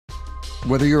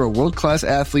Whether you're a world-class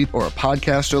athlete or a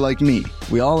podcaster like me,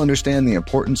 we all understand the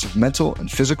importance of mental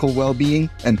and physical well-being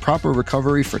and proper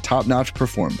recovery for top-notch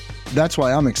performance. That's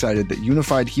why I'm excited that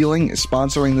Unified Healing is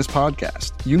sponsoring this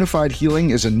podcast. Unified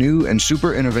Healing is a new and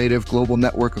super innovative global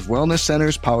network of wellness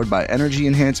centers powered by Energy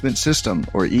Enhancement System,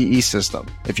 or EE System.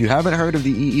 If you haven't heard of the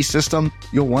EE System,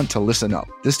 you'll want to listen up.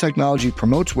 This technology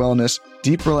promotes wellness,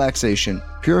 deep relaxation,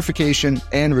 purification,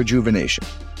 and rejuvenation.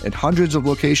 In hundreds of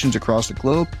locations across the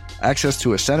globe, access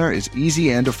to a center is easy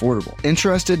and affordable.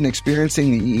 Interested in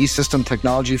experiencing the EE System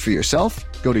technology for yourself?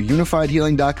 Go to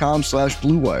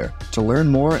unifiedhealing.com/bluewire to learn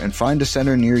more and find a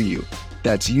center near you.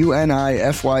 That's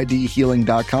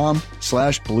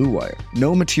unifydhealing.com/bluewire.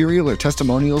 No material or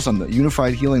testimonials on the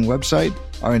Unified Healing website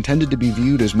are intended to be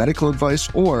viewed as medical advice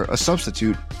or a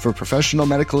substitute for professional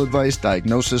medical advice,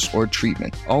 diagnosis, or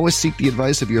treatment. Always seek the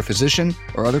advice of your physician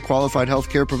or other qualified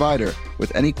healthcare provider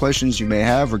with any questions you may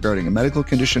have regarding a medical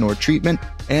condition or treatment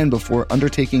and before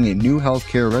undertaking a new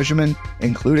healthcare regimen,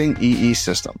 including EE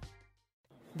System.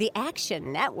 The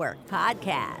Action Network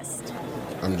Podcast.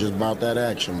 I'm just about that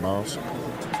action, boss. Ready?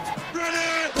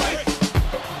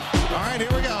 All right, here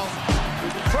we go.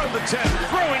 From the 10,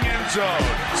 throwing end zone.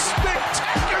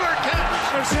 Spectacular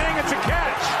catch. They're saying it's a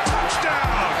catch.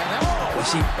 Touchdown. You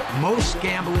see, most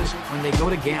gamblers, when they go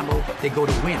to gamble, they go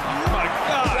to win. Oh, my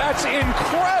God. That's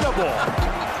incredible.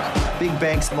 Big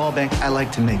bank, small bank, I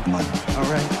like to make money. All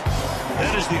right?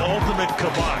 That is the ultimate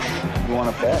kibosh. You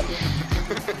want to bet?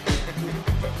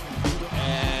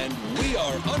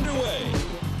 Underway.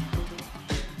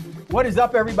 What is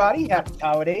up, everybody? Happy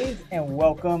holidays and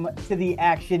welcome to the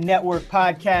Action Network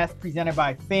Podcast presented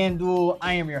by FanDuel.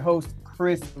 I am your host,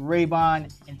 Chris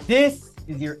Raybon, and this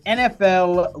is your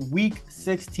NFL Week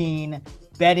 16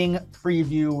 betting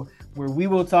preview, where we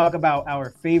will talk about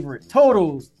our favorite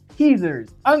totals, teasers,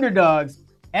 underdogs,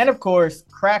 and of course,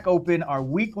 crack open our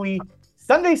weekly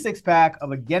Sunday six-pack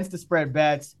of Against the Spread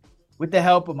bets with the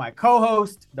help of my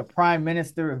co-host, the Prime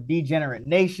Minister of Degenerate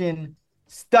Nation,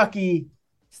 Stucky.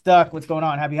 Stuck, what's going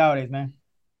on? Happy holidays, man.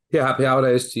 Yeah, happy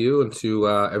holidays to you and to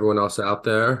everyone else out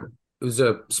there. It was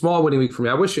a small winning week for me.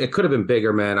 I wish it could have been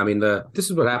bigger, man. I mean,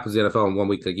 this is what happens in the NFL in 1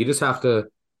 week. Like, you just have to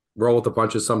roll with the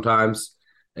punches sometimes.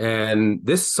 And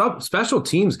this special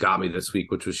teams got me this week,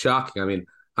 which was shocking. I mean,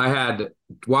 I had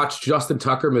watched Justin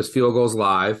Tucker miss field goals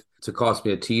live to cost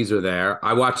me a teaser there.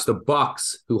 I watched the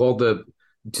Bucs, who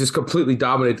just completely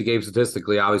dominate the game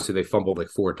statistically. Obviously, they fumbled like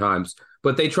 4 times,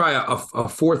 but they try a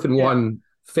 4th and 1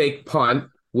 fake punt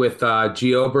with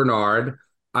Gio Bernard.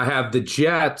 I have the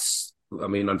Jets. I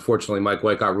mean, unfortunately, Mike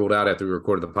White got ruled out after we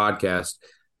recorded the podcast.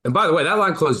 And by the way, that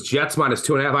line closed Jets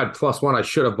 -2.5. I had +1. I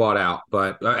should have bought out,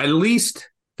 but at least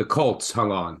the Colts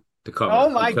hung on to cover. Oh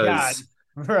my God.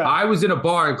 Bro. I was in a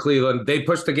bar in Cleveland. They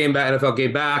pushed the game back, NFL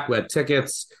game back. We had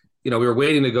tickets. We were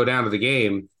waiting to go down to the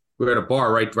game. We were at a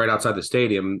bar right outside the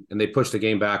stadium, and they pushed the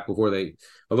game back a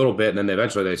little bit, and then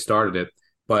eventually they started it.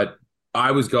 But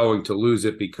I was going to lose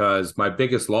it because my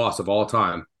biggest loss of all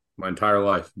time, my entire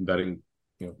life, betting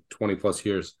 20 plus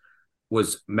years,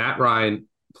 was Matt Ryan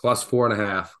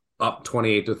 +4.5, up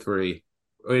 28-3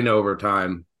 in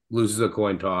overtime, loses a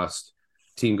coin toss,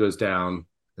 team goes down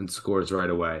and scores right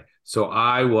away. So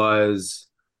I was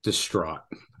distraught.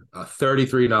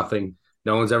 33-0.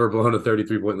 No one's ever blown a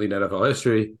 33-point lead in NFL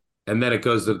history. And then it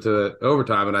goes to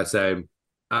overtime, and I say,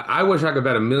 I wish I could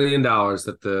bet $1 million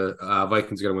that the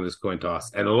Vikings are going to win this coin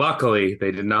toss. And luckily,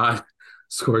 they did not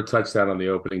score a touchdown on the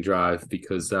opening drive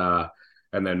because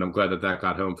and then I'm glad that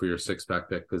got home for your six-pack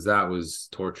pick because that was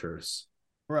torturous.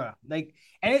 Bruh.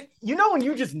 When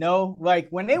you just know, like,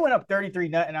 when they went up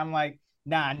 33-0, and I'm like,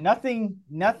 nah, nothing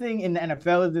in the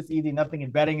NFL is this easy. Nothing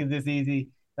in betting is this easy.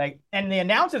 Like, and the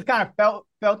announcers kind of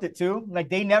felt it too. Like,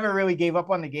 they never really gave up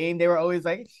on the game. They were always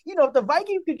like, if the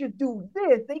Vikings could just do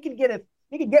this, they could get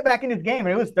back in this game. And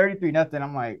it was 33-0.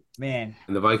 I'm like, man.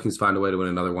 And the Vikings find a way to win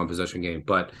another one possession game.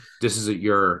 But this is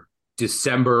your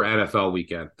December NFL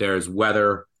weekend. There's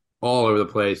weather all over the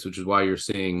place, which is why you're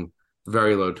seeing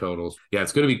very low totals. Yeah,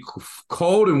 it's going to be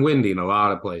cold and windy in a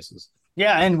lot of places.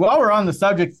 Yeah, and while we're on the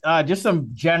subject, just some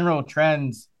general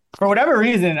trends. For whatever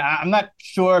reason, I'm not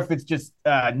sure if it's just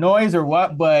noise or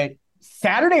what, but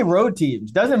Saturday road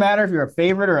teams, doesn't matter if you're a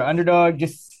favorite or an underdog,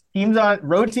 just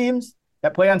road teams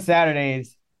that play on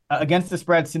Saturdays against the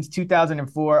spread since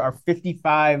 2004 are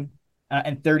 55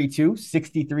 and 32,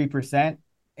 63%.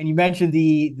 And you mentioned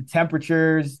the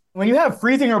temperatures. When you have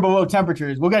freezing or below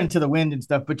temperatures, we'll get into the wind and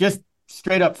stuff, but just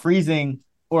straight up freezing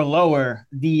or lower,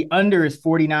 the under is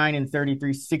 49 and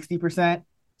 33, 60%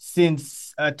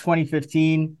 since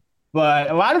 2015.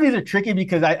 But a lot of these are tricky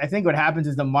because I think what happens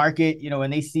is the market, when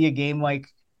they see a game like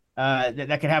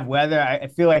that could have weather. I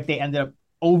feel like they ended up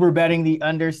over betting the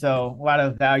under, so a lot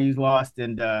of values lost,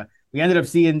 and we ended up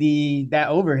seeing that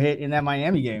over hit in that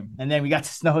Miami game, and then we got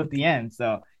to snow at the end.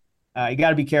 So you got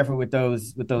to be careful with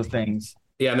those things.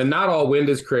 Yeah, and then not all wind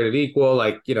is created equal.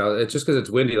 Like, it's just because it's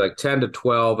windy, like 10 to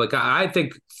 12. Like, I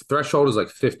think threshold is like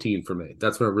 15 for me.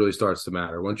 That's when it really starts to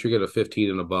matter. Once you get a 15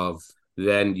 and above,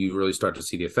 then you really start to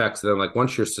see the effects. And then, like,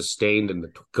 once you're sustained in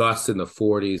the gusts in the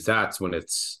 40s, that's when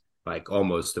it's like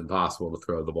almost impossible to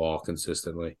throw the ball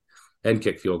consistently and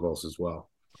kick field goals as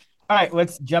well. All right,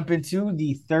 let's jump into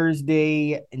the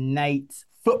Thursday night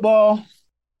football.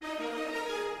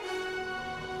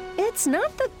 It's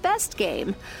not the best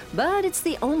game, but it's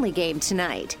the only game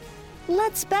tonight.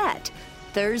 Let's bet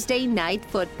Thursday Night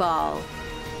Football.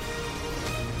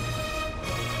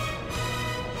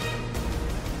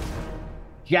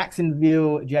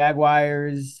 Jacksonville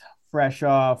Jaguars, fresh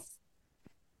off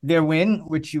their win,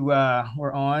 which you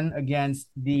were on against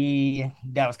the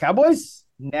Dallas Cowboys.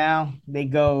 Now they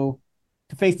go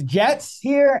to face the Jets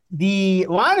here. The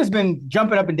line has been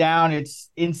jumping up and down.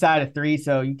 It's inside of 3,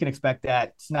 so you can expect that.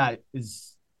 It's not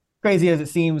as crazy as it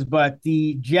seems, but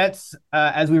the Jets,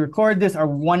 as we record this, are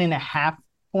 1.5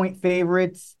 point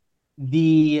favorites.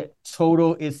 The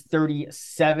total is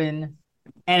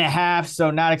 37.5,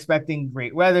 so not expecting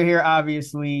great weather here,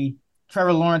 obviously.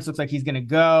 Trevor Lawrence looks like he's going to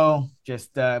go,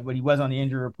 but he was on the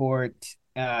injury report.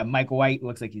 Mike White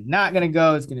looks like he's not going to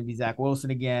go. It's going to be Zach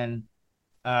Wilson again.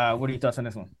 What are your thoughts on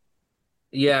this one?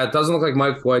 Yeah, it doesn't look like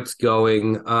Mike White's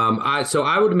going.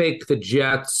 I would make the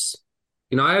Jets.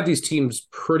 I have these teams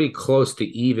pretty close to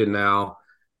even now.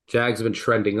 Jags have been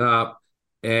trending up,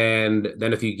 and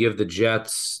then if you give the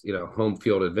Jets, home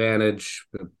field advantage,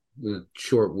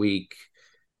 short week,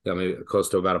 maybe close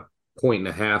to about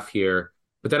 1.5 here.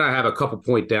 But then I have a couple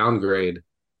point downgrade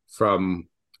from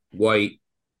White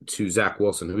to Zach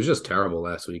Wilson, who was just terrible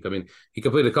last week. I mean, he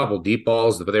completed a couple deep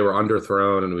balls, but they were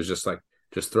underthrown, and it was just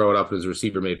throw it up, and his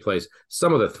receiver made plays.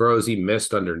 Some of the throws he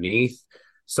missed underneath.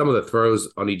 Some of the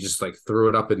throws he just threw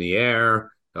it up in the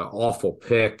air. Awful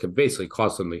pick. It basically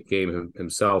cost him the game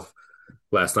himself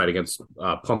last night against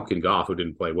Pumpkin Goff, who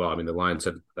didn't play well. I mean, the line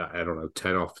said,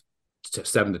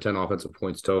 7 to 10 offensive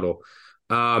points total.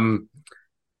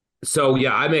 So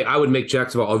yeah, I would make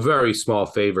Jacksonville a very small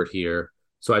favorite here.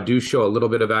 So I do show a little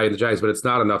bit of value in the Giants, but it's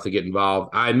not enough to get involved.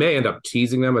 I may end up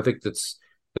teasing them. I think this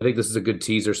is a good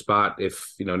teaser spot.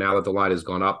 If now that the line has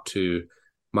gone up to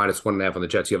 -1.5 on the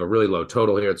Jets, you have a really low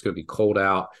total here. It's going to be cold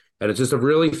out, and it's just a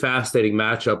really fascinating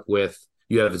matchup.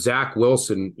 You have Zach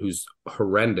Wilson, who's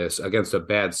horrendous against a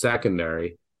bad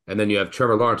secondary, and then you have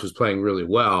Trevor Lawrence, who's playing really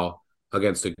well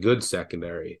against a good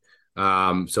secondary.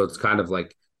 So it's kind of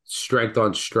like strength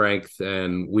on strength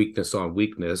and weakness on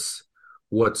weakness.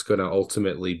 What's going to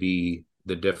ultimately be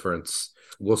the difference?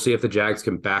 We'll see if the Jags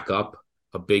can back up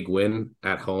a big win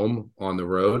at home on the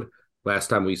road. Last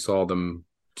time we saw them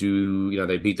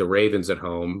they beat the Ravens at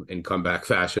home in comeback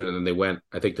fashion, and then they went,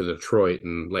 I think, to Detroit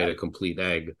and laid a complete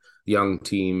egg. Young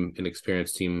team,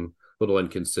 inexperienced team, a little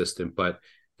inconsistent, but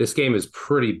this game is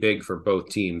pretty big for both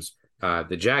teams.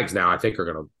 The Jags now, I think, are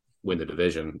going to win the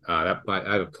division. I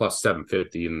have a plus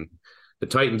 750, and the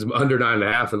Titans under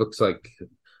 9.5. It looks like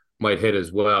might hit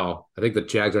as well. I think the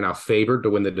Jags are now favored to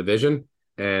win the division,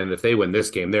 and if they win this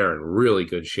game, they're in really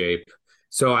good shape.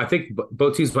 So I think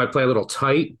both teams might play a little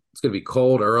tight. It's going to be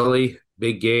cold early,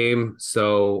 big game.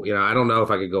 So, I don't know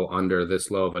if I could go under this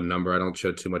low of a number. I don't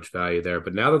show too much value there.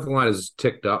 But now that the line is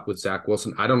ticked up with Zach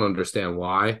Wilson, I don't understand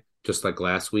why. Just like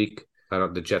last week,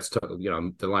 the Jets took,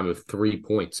 the line moved 3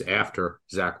 points after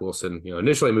Zach Wilson,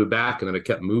 initially moved back and then it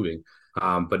kept moving.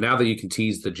 But now that you can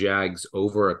tease the Jags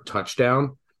over a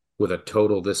touchdown with a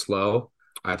total this low,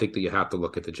 I think that you have to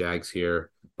look at the Jags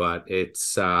here. But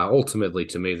it's ultimately,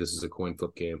 to me, this is a coin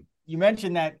flip game. You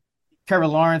mentioned that Trevor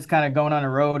Lawrence kind of going on the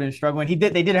road and struggling.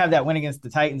 They did have that win against the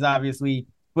Titans, obviously.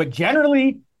 But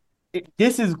generally,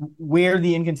 this is where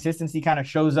the inconsistency kind of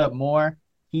shows up more.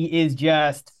 He is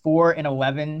just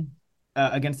 4-11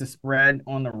 against the spread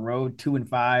on the road,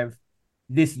 2-5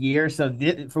 this year. So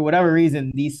for whatever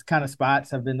reason, these kind of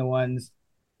spots have been the ones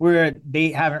where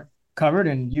they haven't covered,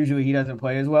 and usually he doesn't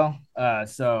play as well.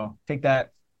 So take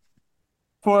that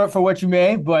for what you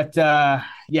may. But I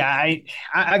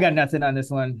got nothing on this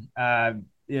one. I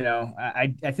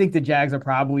think the Jags are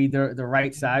probably the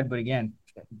right side, but again,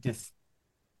 just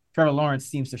Trevor Lawrence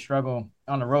seems to struggle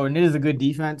on the road, and it is a good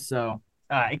defense. So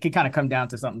it could kind of come down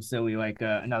to something silly like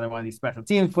another one of these special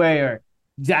teams play, or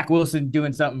Zach Wilson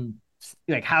doing something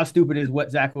like, how stupid is what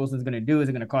Zach Wilson's going to do? Is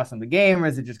it going to cost him the game, or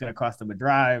is it just going to cost him a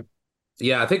drive?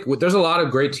 Yeah, I think there's a lot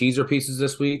of great teaser pieces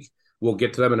this week. we'll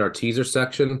get to them in our teaser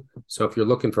section. So if you're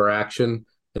looking for action,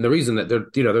 and the reason that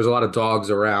there's a lot of dogs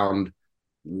around,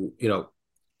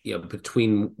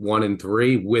 between 1 and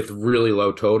 3 with really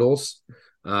low totals,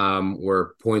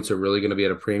 where points are really going to be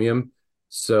at a premium.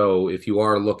 So if you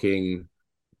are looking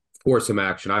for some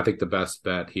action, I think the best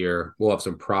bet here, we'll have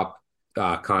some prop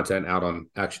content out on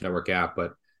Action Network app,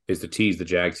 but is to tease the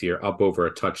Jags here up over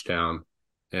a touchdown.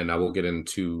 And I will get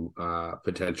into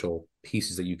potential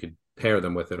pieces that you could pair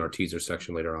them with in our teaser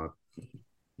section later on.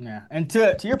 Yeah. And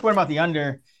to your point about the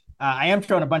under, I am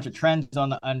showing a bunch of trends on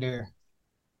the under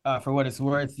for what it's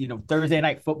worth. Thursday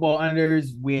night football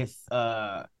unders with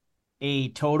a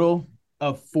total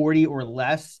of 40 or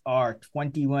less are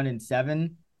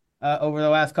 21-7 over the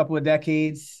last couple of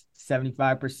decades,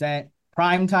 75%.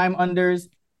 Primetime unders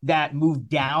that move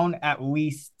down at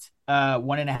least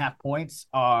 1.5 points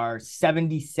are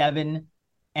 77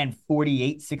 and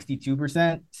 48,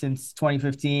 62% since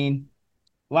 2015.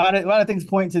 A lot of things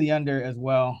point to the under as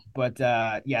well, but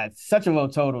it's such a low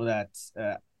total that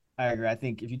I agree. I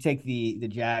think if you take the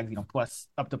Jags, plus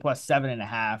up to plus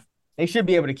 7.5, they should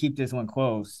be able to keep this one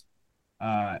close,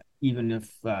 even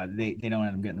if they don't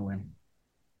end up getting the win.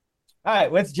 All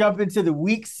right, let's jump into the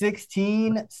Week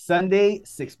 16 Sunday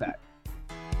six-pack.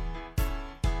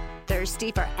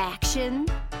 Thirsty for action?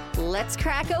 Let's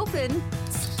crack open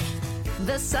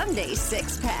the Sunday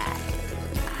six-pack.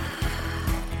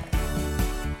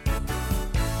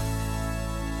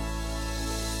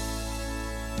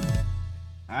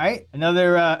 All right,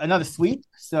 another sweep.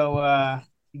 So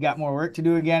you got more work to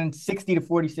do again.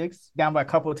 60-46, down by a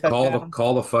couple of touchdowns.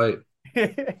 Call the fight.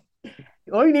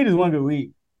 All you need is one good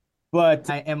week. But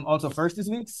I am also first this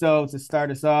week. So to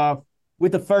start us off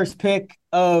with the first pick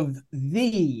of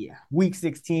the Week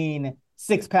 16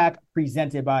 six-pack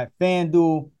presented by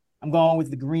FanDuel, I'm going with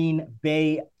the Green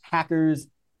Bay Packers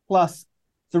plus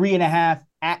 3.5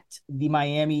 at the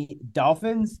Miami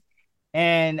Dolphins.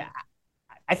 And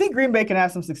I think Green Bay can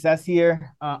have some success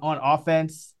here on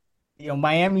offense.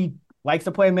 Miami likes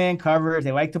to play man coverage.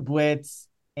 They like to blitz.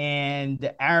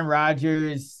 And Aaron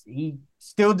Rodgers, he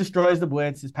still destroys the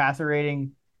blitz. His passer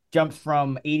rating jumps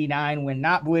from 89 when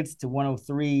not blitzed to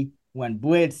 103 when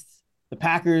blitzed. The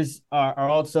Packers are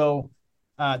also,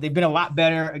 they've been a lot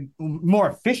better, more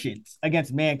efficient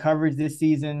against man coverage this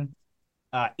season.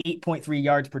 8.3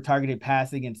 yards per targeted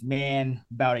pass against man,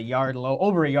 about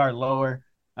over a yard lower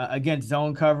against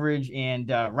zone coverage. And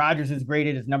Rodgers is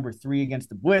graded as number 3 against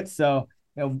the blitz. So,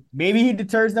 maybe he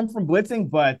deters them from blitzing,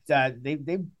 but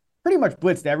they've pretty much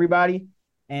blitzed everybody.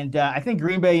 And I think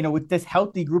Green Bay, with this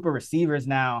healthy group of receivers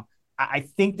now, I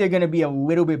think they're going to be a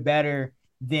little bit better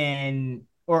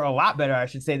or a lot better, I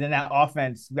should say, than that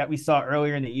offense that we saw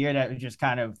earlier in the year that was just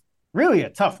kind of really a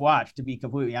tough watch, to be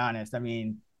completely honest. I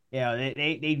mean,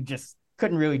 they just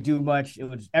couldn't really do much.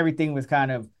 Everything was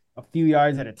kind of a few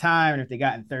yards at a time. And if they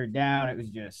got in third down, it was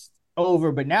just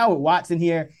over. But now with Watson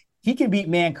here, he can beat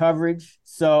man coverage.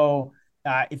 So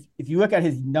if you look at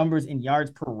his numbers in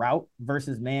yards per route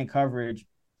versus man coverage,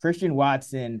 Christian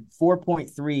Watson,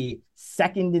 4.3,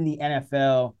 second in the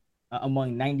NFL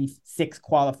among 96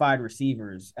 qualified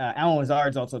receivers. Allen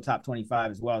Lazard's also top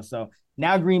 25 as well. So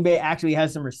now Green Bay actually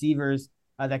has some receivers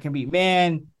that can beat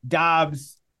man.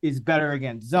 Dobbs is better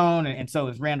against zone, and so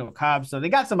is Randall Cobb. So they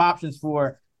got some options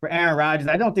for Aaron Rodgers.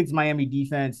 I don't think the Miami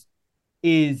defense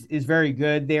is very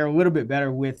good. They're a little bit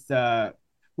better with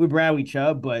Bradley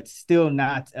Chubb, but still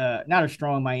not a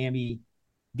strong Miami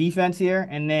defense here.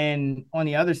 And then on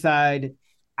the other side,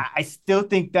 I still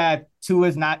think that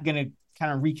Tua's not going to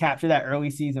kind of recapture that early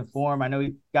season form. I know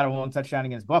he got a one touchdown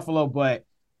against Buffalo, but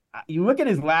you look at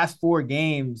his last 4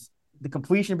 games, the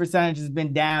completion percentage has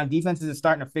been down. Defenses are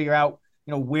starting to figure out,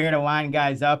 where to line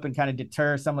guys up and kind of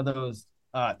deter some of those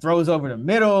throws over the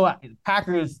middle. The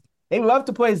Packers, they love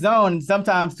to play zone,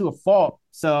 sometimes to a fault.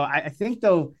 So I think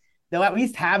they'll at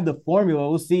least have the formula.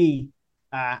 We'll see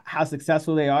how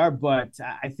successful they are, but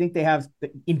I think they have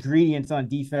the ingredients on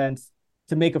defense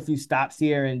to make a few stops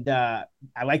here, and I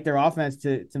like their offense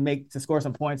to score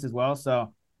some points as well.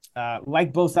 So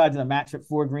like both sides of the matchup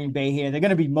for Green Bay here. They're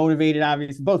going to be motivated,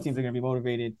 obviously. Both teams are going to be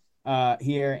motivated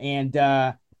here, and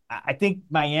I think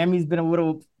Miami's been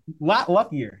a lot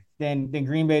luckier than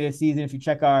Green Bay this season. If you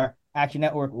check our Action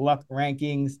Network luck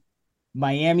rankings,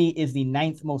 Miami is the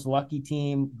 9th most lucky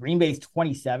team. Green Bay's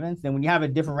 27th. And when you have a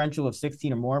differential of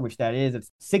 16 or more, which that is,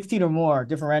 it's 16 or more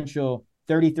differential,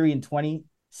 33 and 20,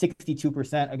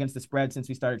 62% against the spread since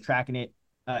we started tracking it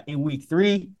in week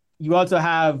 3. You also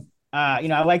have, I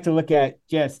like to look at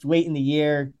just late in the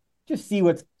year, just see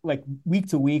what's like week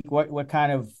to week, what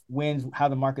kind of wins, how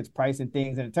the market's pricing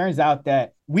things. And it turns out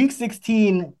that week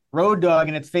 16 road dog,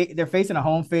 and they're facing a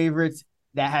home favorites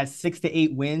that has 6 to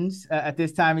 8 wins at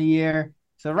this time of year.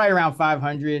 So right around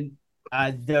 500.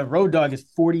 The road dog is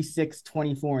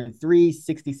 46-24-3,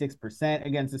 66%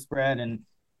 against the spread. And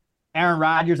Aaron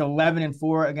Rodgers,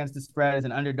 11-4 against the spread as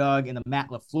an underdog in the Matt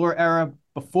LaFleur era.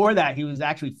 Before that, he was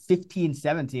actually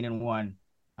 15-17-1,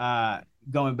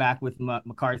 going back with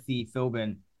McCarthy,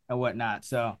 Philbin, and whatnot.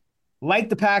 So like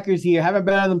the Packers here, haven't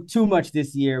bet on them too much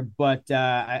this year, but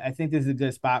I think this is a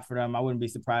good spot for them. I wouldn't be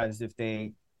surprised if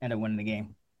they end up winning the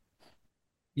game.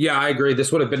 Yeah, I agree.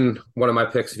 This would have been one of my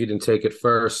picks if you didn't take it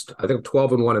first. I think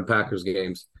 12-1 in Packers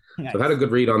games. Nice. So I've had a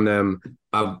good read on them.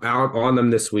 I'm out on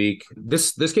them this week.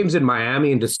 This game's in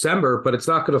Miami in December, but it's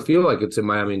not going to feel like it's in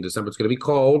Miami in December. It's going to be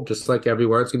cold, just like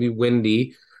everywhere. It's going to be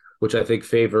windy, which I think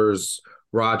favors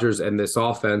Rodgers and this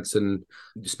offense. And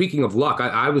speaking of luck,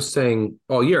 I was saying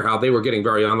all year how they were getting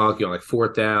very unlucky on like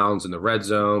fourth downs in the red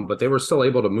zone, but they were still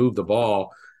able to move the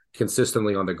ball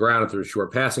consistently on the ground through a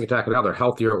short passing attack. And now they're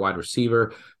healthier at wide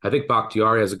receiver. I think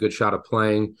Bakhtiari has a good shot of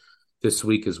playing this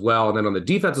week as well. And then on the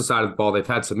defensive side of the ball, they've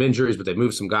had some injuries, but they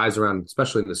moved some guys around,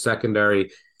 especially in the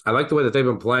secondary. I like the way that they've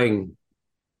been playing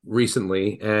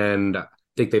recently, and I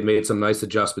think they've made some nice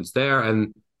adjustments there.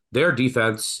 And their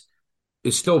defense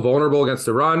is still vulnerable against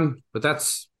the run, but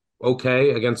that's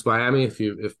okay against Miami.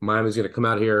 If Miami's going to come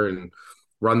out here and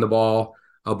run the ball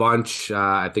a bunch,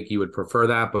 I think you would prefer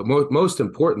that. But most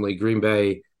importantly, Green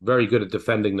Bay, very good at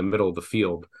defending the middle of the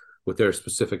field with their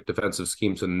specific defensive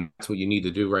schemes, and that's what you need to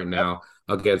do right now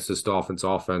against this Dolphins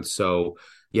offense. So,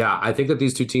 yeah, I think that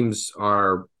these two teams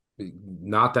are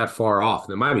not that far off.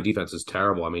 The Miami defense is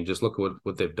terrible. I mean, just look at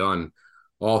what they've done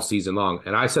all season long.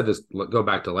 And I said this, go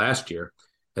back to last year,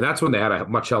 and that's when they had a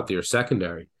much healthier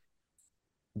secondary.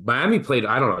 Miami played,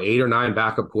 8 or 9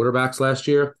 backup quarterbacks last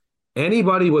year.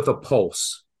 Anybody with a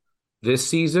pulse this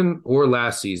season or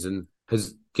last season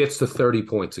gets to 30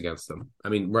 points against them. I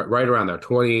mean, right around there,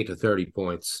 28 to 30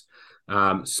 points.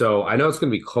 So I know it's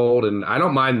going to be cold, and I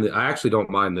actually don't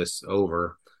mind this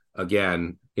over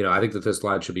again. You know, I think that this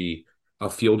line should be a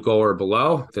field goal or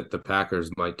below, that the Packers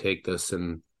might take this,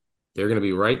 and they're going to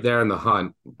be right there in the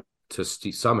hunt to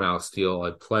somehow steal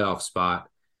a playoff spot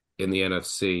in the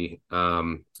NFC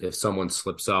if someone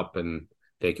slips up, and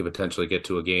they could potentially get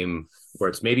to a game where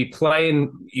it's maybe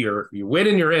playing, you win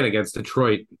and you're in against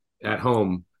Detroit at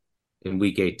home in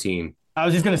week 18. I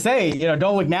was just going to say,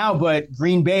 don't look now, but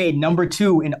Green Bay, number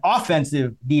 2 in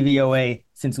offensive DVOA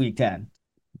since week 10.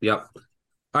 Yep.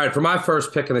 All right, for my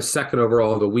first pick and the second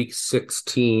overall, the week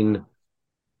 16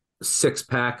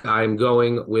 6-pack, I'm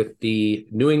going with the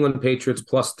New England Patriots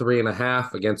plus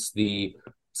 3.5 against the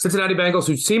Cincinnati Bengals,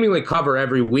 who seemingly cover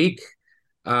every week.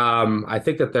 I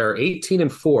think that they're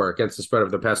 18-4 against the spread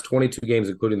of their past 22 games,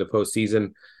 including the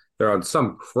postseason. They're on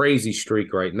some crazy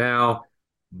streak right now.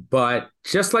 But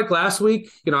just like last week,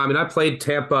 I played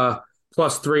Tampa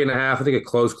plus 3.5. I think it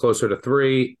closed closer to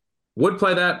 3. Would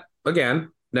play that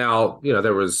again. Now,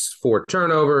 there was 4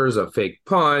 turnovers, a fake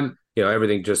punt.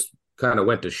 Everything just kind of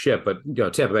went to shit. But,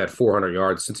 Tampa had 400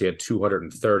 yards since he had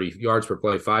 230 yards per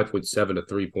play, 5.7 to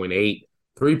 3.8.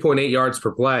 3.8 yards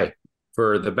per play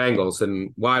for the Bengals.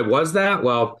 And why was that?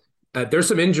 Well, there's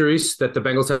some injuries that the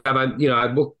Bengals have.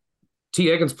 T.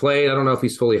 Higgins played. I don't know if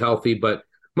he's fully healthy, but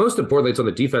most importantly, it's on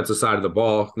the defensive side of the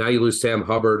ball. Now you lose Sam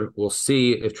Hubbard. We'll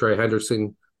see if Trey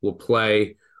Henderson will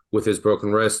play with his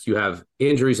broken wrist. You have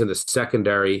injuries in the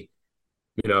secondary.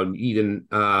 Even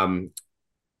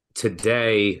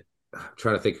today, I'm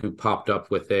trying to think who popped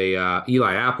up with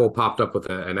Eli Apple popped up with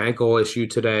an ankle issue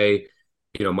today.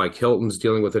 Mike Hilton's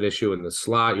dealing with an issue in the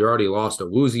slot. You already lost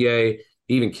Awuzie.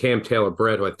 Even Cam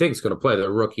Taylor-Britt, who I think is going to play,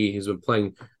 the rookie, he's been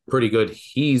playing pretty good.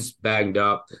 He's banged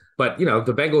up. But, the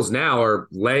Bengals now are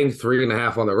laying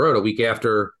 3.5 on the road a week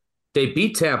after they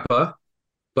beat Tampa,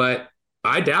 but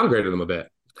I downgraded them a bit.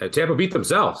 Tampa beat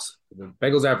themselves. The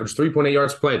Bengals averaged 3.8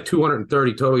 yards per play at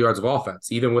 230 total yards of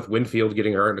offense, even with Winfield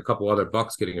getting hurt and a couple other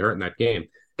Bucs getting hurt in that game.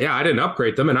 Yeah, I didn't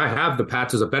upgrade them, and I have the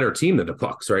Pats as a better team than the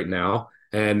Bucs right now.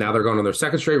 And now they're going on their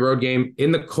second straight road game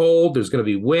in the cold. There's going to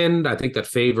be wind. I think that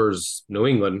favors New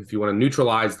England. If you want to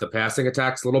neutralize the passing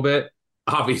attacks a little bit,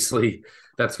 obviously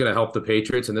that's going to help the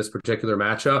Patriots in this particular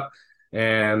matchup.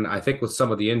 And I think with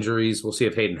some of the injuries, we'll see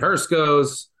if Hayden Hurst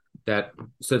goes, that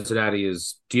Cincinnati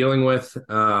is dealing with.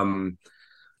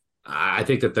 I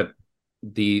think that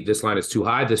this line is too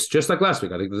high. This, just like last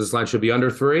week, I think this line should be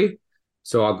under 3.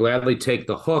 So I'll gladly take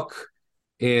the hook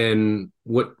in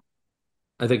what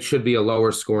I think should be a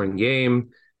lower scoring game.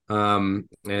 And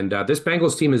this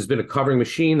Bengals team has been a covering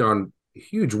machine. They're on a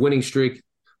huge winning streak.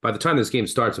 By the time this game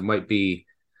starts, it might be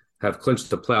have clinched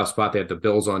the playoff spot. They had the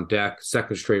Bills on deck,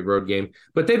 second straight road game.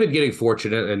 But they've been getting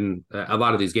fortunate in a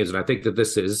lot of these games. And I think that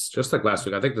this is, just like last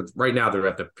week, I think that right now they're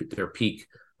at their peak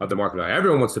of the market value.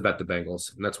 Everyone wants to bet the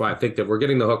Bengals. And that's why I think that we're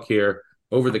getting the hook here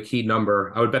over the key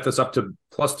number. I would bet this up to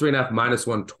plus 3.5, minus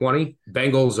 120.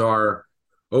 Bengals are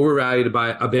overvalued by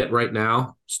a bit right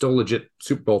now. Still legit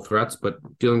Super Bowl threats, but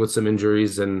dealing with some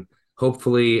injuries. And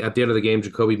hopefully at the end of the game,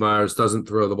 Jacoby Myers doesn't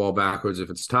throw the ball backwards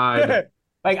if it's tied.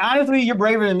 Like, honestly, you're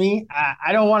braver than me.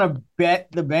 I don't want to bet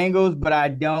the Bengals, but I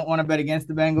don't want to bet against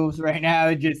the Bengals right now.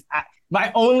 It just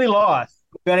my only loss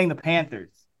betting the Panthers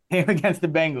came against the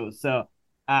Bengals. So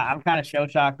I'm kind of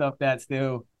shell-shocked off that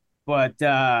still. But,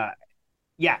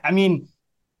 yeah, I mean,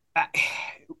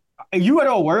 you at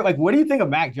all work? Like, what do you think of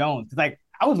Mac Jones? Because, like,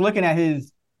 I was looking at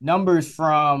his numbers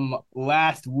from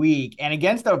last week, and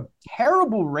against a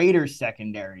terrible Raiders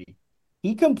secondary,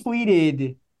 he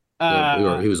completed –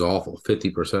 he was awful,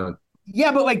 50%.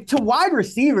 Yeah, but like to wide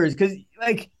receivers, because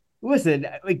like, listen,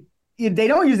 like they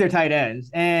don't use their tight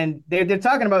ends, and they're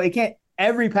talking about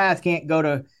every pass can't go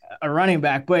to a running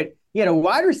back, but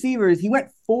wide receivers, he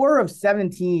went 4 of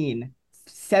 17,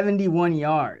 71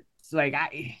 yards. Like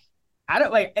I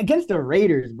don't like against the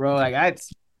Raiders, bro. Like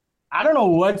I don't know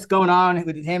what's going on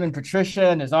with him and Patricia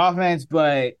and his offense,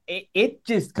 but it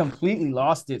just completely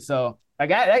lost it. So. Like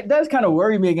that does kind of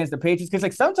worry me against the Patriots because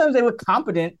like sometimes they look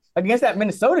competent against that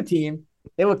Minnesota team.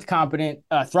 They looked competent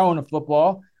throwing the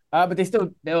football, but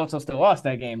they also still lost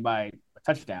that game by a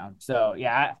touchdown. So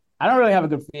yeah, I don't really have a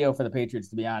good feel for the Patriots,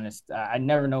 to be honest. I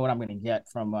never know what I'm going to get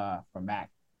from Mac.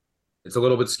 It's a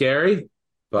little bit scary,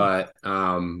 but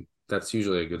that's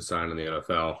usually a good sign in the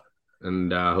NFL.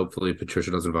 And hopefully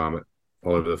Patricia doesn't vomit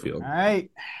all over the field. All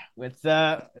right,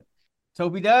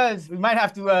 hope he does. We might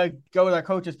have to go with our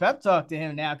coach's pep talk to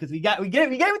him now because we gave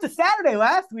it to Saturday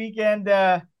last week, and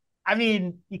I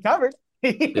mean he covered.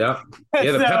 Yeah.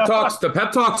 The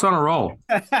pep talk's on a roll.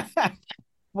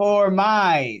 For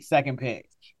my second pick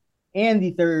and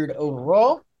the third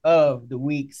overall of the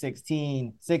Week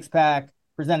 16 six-pack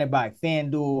presented by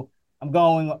FanDuel, I'm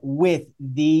going with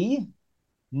the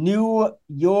New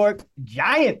York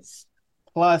Giants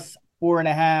plus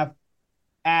 4.5.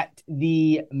 at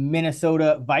the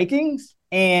Minnesota Vikings.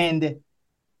 And,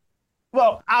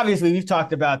 well, obviously, we've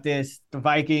talked about this. The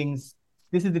Vikings,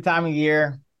 this is the time of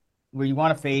year where you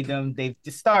want to fade them. They've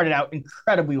just started out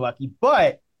incredibly lucky,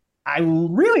 but I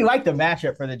really like the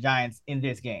matchup for the Giants in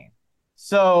this game.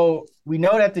 So we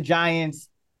know that the Giants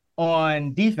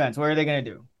on defense, what are they going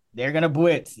to do? They're going to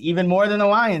blitz even more than the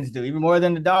Lions do, even more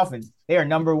than the Dolphins. They are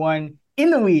number 1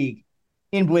 in the league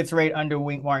in blitz rate under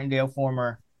Wink Martindale,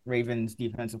 former Ravens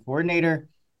defensive coordinator.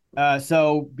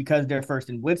 So because they're first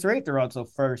in blitz rate, they're also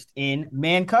first in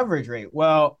man coverage rate.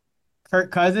 Well,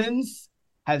 Kirk Cousins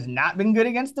has not been good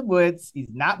against the blitz. He's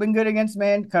not been good against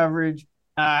man coverage.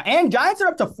 And Giants are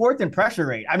up to 4th in pressure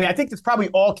rate. I mean, I think it's probably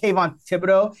all Kayvon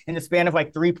Thibodeau in the span of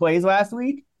like 3 plays last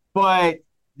week, but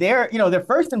they're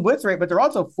first in blitz rate, but they're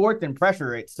also 4th in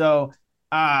pressure rate. So,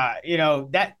 that's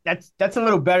a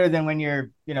little better than when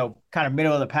you're, kind of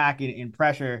middle of the pack in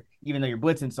pressure, even though you're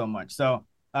blitzing so much. So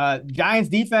Giants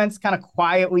defense kind of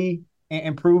quietly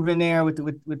improving there with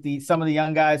some of the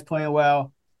young guys playing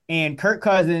well. And Kirk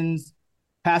Cousins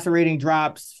passer rating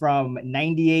drops from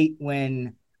 98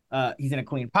 when he's in a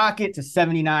clean pocket to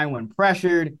 79 when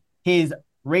pressured. His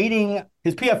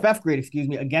PFF grade,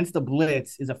 against the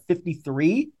blitz is a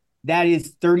 53. That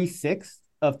is 36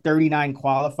 of 39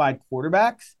 qualified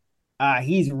quarterbacks.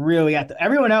 He's really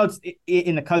everyone else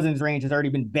in the Cousins range has already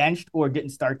been benched or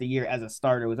didn't start the year as a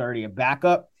starter, was already a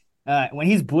backup. When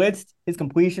he's blitzed, his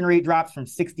completion rate drops from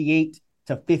 68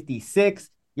 to 56,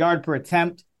 yard per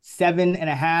attempt,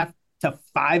 7.5 to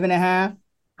 5.5.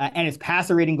 And his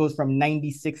passer rating goes from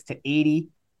 96 to 80.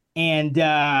 And,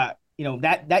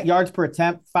 that yards per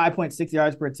attempt, 5.6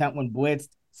 yards per attempt when blitzed,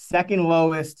 second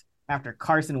lowest after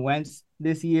Carson Wentz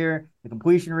this year. The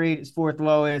completion rate is 4th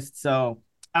lowest. So,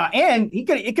 and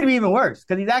it could be even worse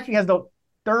because he actually has the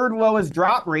 3rd lowest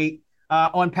drop rate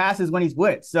on passes when he's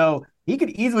blitzed. So he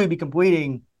could easily be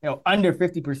completing, under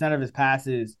 50% of his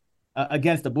passes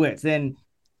against the blitz. And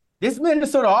this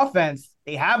Minnesota offense,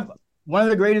 they have one of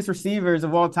the greatest receivers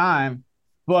of all time,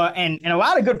 but and a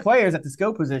lot of good players at the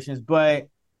skill positions, but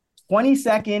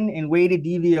 22nd in weighted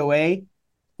DVOA,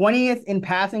 20th in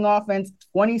passing offense,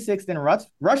 26th in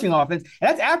rushing offense. And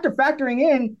that's after factoring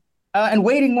in and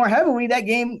weighting more heavily that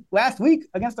game last week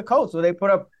against the Colts. So they put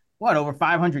up, over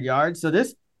 500 yards. So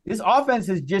this offense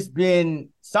has just been,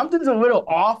 something's a little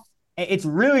off. It's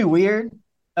really weird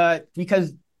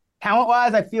because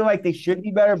talent-wise, I feel like they should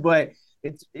be better, but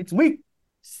it's week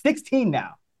 16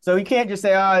 now. So you can't just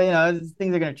say, oh,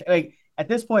 things are going to like at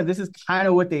this point, this is kind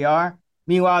of what they are.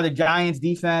 Meanwhile, the Giants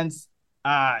defense,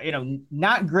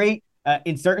 not great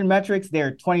in certain metrics.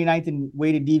 They're 29th in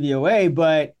weighted DVOA,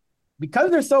 but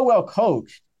because they're so well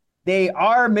coached, they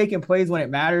are making plays when it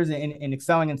matters and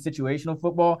excelling in situational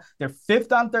football. They're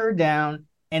 5th on third down,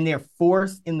 and they're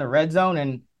 4th in the red zone.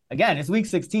 And again, it's week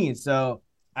 16. So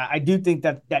I do think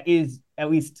that is at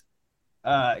least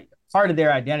part of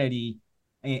their identity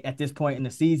at this point in the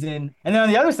season. And then on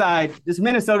the other side, this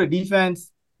Minnesota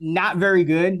defense, not very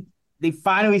good. They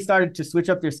finally started to switch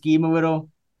up their scheme a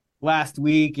little last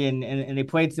week, and they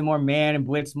played some more man and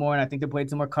blitz more, and I think they played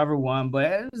some more cover one, but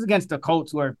it was against the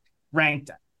Colts, who are ranked,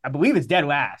 I believe it's dead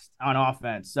last on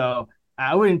offense. So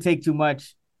I wouldn't take too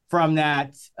much from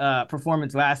that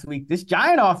performance last week. This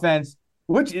Giant offense,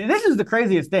 which this is the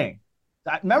craziest thing.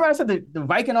 Remember I said the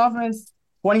Viking offense,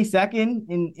 22nd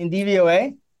in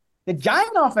DVOA? The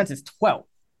Giant offense is 12th.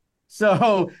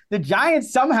 So the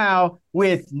Giants somehow,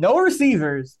 with no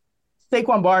receivers,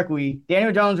 Saquon Barkley,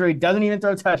 Daniel Jones, where he doesn't even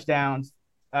throw touchdowns,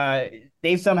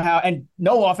 they've somehow, and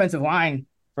no offensive line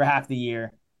for half the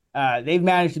year, they've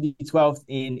managed to be 12th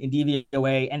in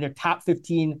DVOA, and they're top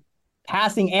 15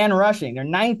 passing and rushing. They're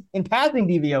 9th in passing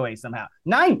DVOA somehow.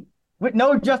 9th with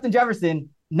no Justin Jefferson,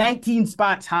 19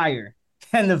 spots higher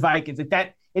than the Vikings. Like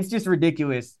that, it's just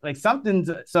ridiculous. Like something's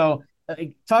so.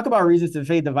 Talk about reasons to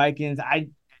fade the Vikings.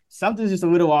 Something's just a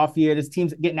little off here. This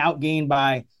team's getting outgained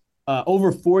by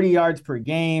over 40 yards per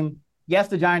game. Yes,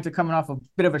 the Giants are coming off a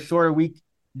bit of a shorter week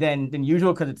than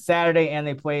usual because it's Saturday and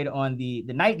they played on the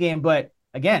night game. But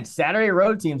again, Saturday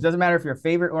road teams, doesn't matter if you're a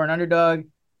favorite or an underdog,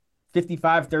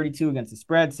 55-32 against the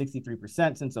spread,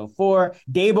 63% since 04.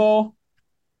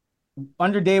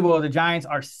 Under Daboll, the Giants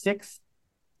are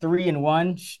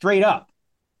 6-3-1 straight up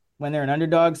when they're an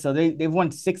underdog. So they've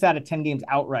won 6 out of 10 games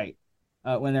outright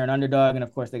when they're an underdog. And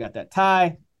of course, they got that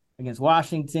tie against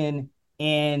Washington.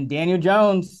 And Daniel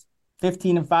Jones,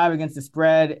 15-5 against the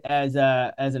spread as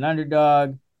an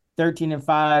underdog,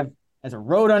 13-5 as a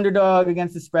road underdog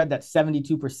against the spread. That's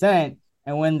 72%.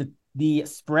 And when the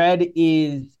spread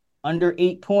is under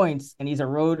 8 points and he's a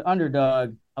road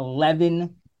underdog,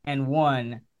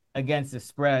 11-1 against the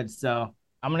spread. So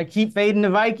I'm going to keep fading the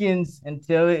Vikings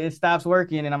until it stops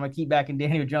working, and I'm going to keep backing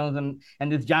Daniel Jones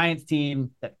and this Giants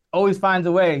team that always finds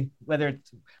a way, whether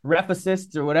it's ref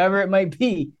assists or whatever it might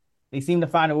be. They seem to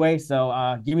find a way.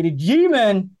 So give me the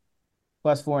G-Men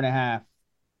plus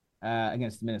 4.5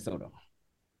 against Minnesota.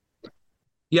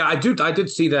 Yeah, I did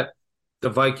see that the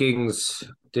Vikings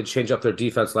did change up their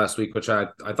defense last week, which I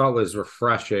thought was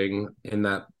refreshing in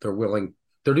that their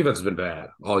defense has been bad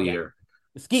all year.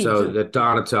 So that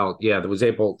Donatel, that was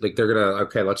able, like they're going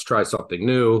to, let's try something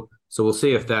new. So we'll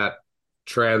see if that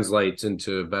translates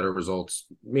into better results,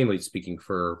 mainly speaking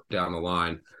for down the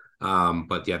line.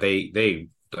 But yeah, they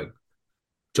like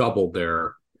doubled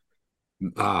their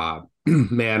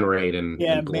man rate and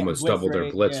almost doubled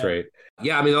their blitz rate.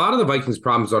 Yeah, I mean, a lot of the Vikings'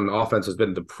 problems on offense has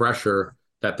been the pressure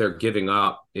that they're giving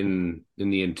up in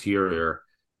the interior.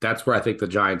 That's where I think the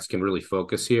Giants can really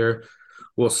focus here.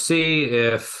 We'll see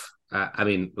if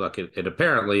look, it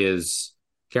apparently is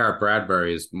Garrett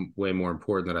Bradbury is way more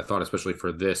important than I thought, especially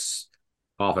for this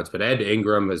offense. But Ed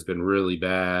Ingram has been really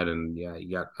bad, and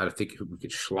I think we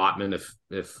could Schlottman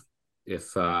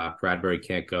if Bradbury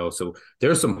can't go. So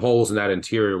there's some holes in that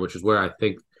interior, which is where I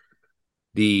think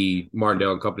the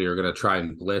Martindale and company are going to try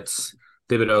and blitz.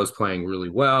 Thibodeau's playing really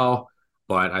well,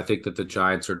 but I think that the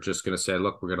Giants are just going to say,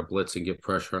 look, we're going to blitz and get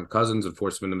pressure on Cousins and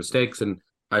force him into mistakes. And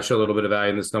I show a little bit of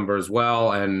value in this number as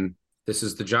well. And this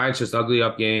is the Giants just ugly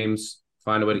up games,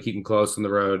 find a way to keep them close on the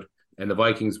road. And the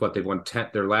Vikings, they've won 10,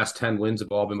 their last 10 wins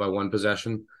have all been by one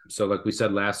possession. So like we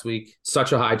said last week,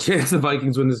 such a high chance the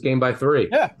Vikings win this game by 3.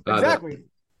 Yeah, exactly.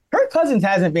 Kirk Cousins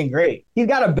hasn't been great. He's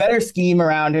got a better scheme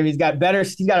around him. He's got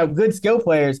a good skill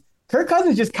players. Kirk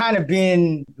Cousins just kind of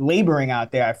been laboring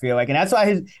out there, I feel like. And that's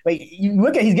why you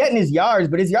look at, he's getting his yards,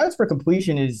 but his yards per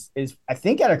completion is I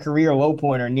think at a career low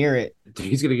point or near it.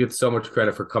 He's going to get so much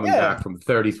credit for coming back from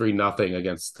 33-0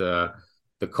 against the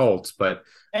Colts.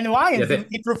 And the Lions,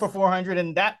 he threw for 400,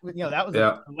 and that was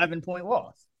an 11-point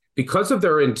loss. Because of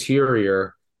their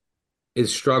interior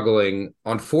is struggling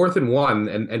on 4th and 1,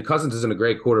 and Cousins isn't a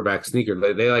great quarterback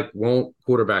sneaker. They won't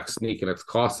quarterback sneak, and it's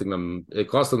costing them. It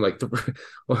cost them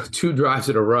 2 drives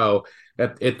in a row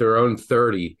at their own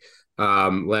 30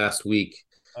 last week.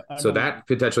 So that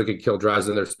potentially could kill drives,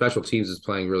 and their special teams is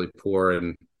playing really poor.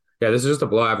 And this is just a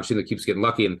below average team that keeps getting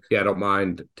lucky. And I don't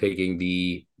mind taking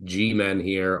the G-men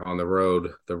here on the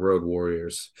road, the Road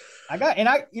Warriors. I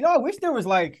wish there was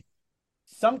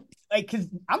like, because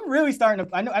I'm really starting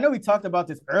to. I know we talked about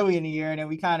this early in the year, and then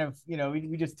we kind of,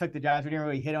 we just took the Giants. We didn't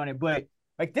really hit on it, but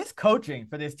like this coaching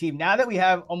for this team now that we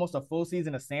have almost a full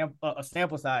season of a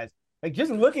sample size, like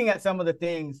just looking at some of the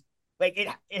things, like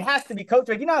it has to be coached.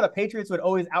 Like how the Patriots would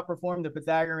always outperform the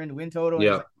Pythagorean win total.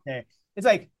 Yeah, it's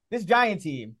like this Giant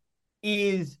team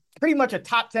is pretty much a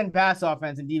top 10 pass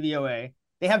offense in DVOA.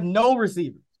 They have no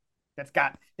receivers. That's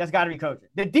got to be coaching.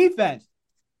 The defense,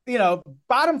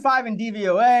 bottom 5 in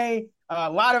DVOA, a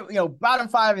lot of, bottom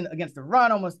 5 against the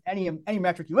run, almost any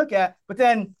metric you look at, but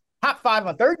then top 5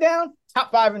 on third down,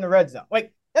 top 5 in the red zone.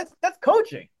 Like that's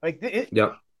coaching. Like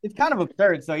it's kind of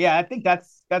absurd. So yeah, I think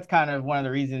that's kind of one of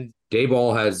the reasons.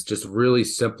 Daboll has just really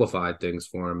simplified things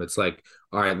for him. It's like,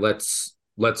 all right, let's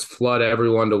flood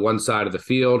everyone to one side of the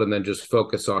field and then just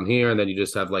focus on here. And then you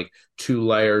just have like 2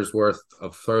 layers worth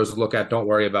of throws to look at. Don't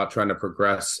worry about trying to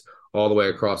progress all the way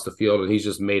across the field. And he's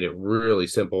just made it really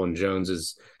simple. And Jones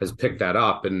has picked that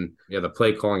up. And the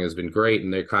play calling has been great.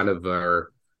 And they kind of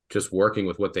are just working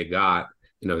with what they got.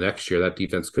 Next year, that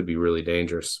defense could be really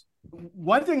dangerous.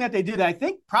 One thing that they did that I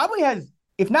think probably has,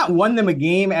 if not won them a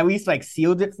game, at least like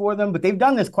sealed it for them, but they've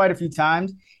done this quite a few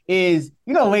times, is,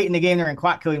 late in the game, they're in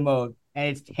clock killing mode. And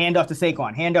it's handoff to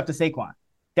Saquon.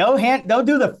 They'll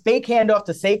do the fake handoff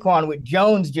to Saquon with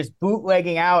Jones just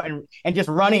bootlegging out and just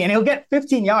running, and he'll get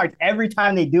 15 yards every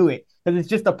time they do it because it's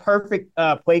just a perfect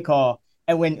play call.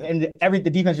 And the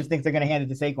defense just thinks they're going to hand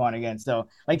it to Saquon again. So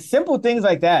like simple things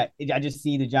like that, I just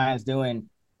see the Giants doing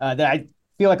that. I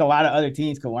feel like a lot of other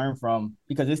teams could learn from,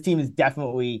 because this team is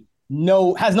definitely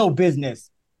has no business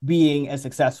being as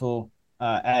successful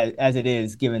as it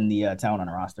is given the talent on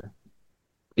the roster.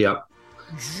 Yep.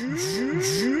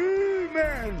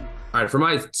 All right, for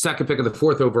my second pick of the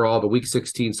 4th overall, the Week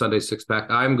 16 Sunday 6-pack,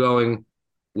 I'm going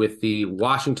with the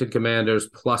Washington Commanders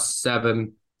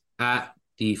 +7 at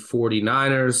the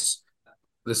 49ers.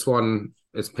 This one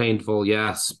is painful,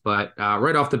 yes, but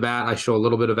right off the bat, I show a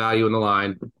little bit of value in the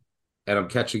line, and I'm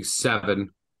catching 7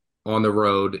 on the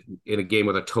road in a game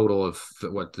with a total of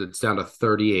it's down to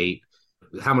 38.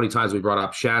 How many times we brought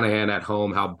up Shanahan at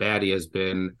home, how bad he has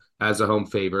been as a home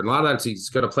favorite. And a lot of that, he's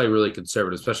going to play really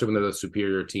conservative, especially when they're the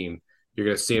superior team. You're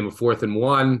going to see him a 4th and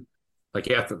 1. Like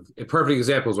a perfect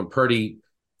example is when Purdy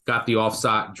got the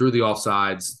offside, drew the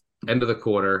offsides, end of the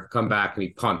quarter, come back, and he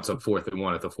punts on 4th and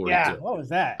 1 at the 42. Yeah, what was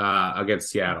that?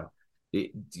 Against Seattle.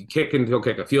 He'll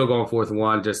kick a field goal on 4th and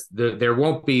 1. Just there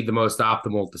won't be the most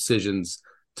optimal decisions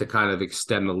to kind of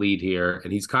extend the lead here.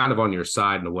 And he's kind of on your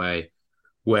side in a way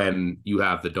when you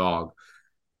have the dog.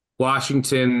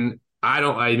 Washington,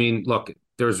 look,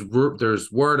 there's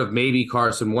word of maybe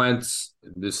Carson Wentz.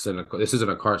 This isn't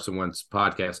a Carson Wentz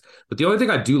podcast, but the only thing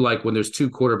I do like when there's 2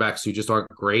 quarterbacks who just aren't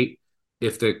great,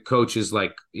 if the coach is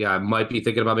like, I might be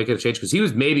thinking about making a change, because he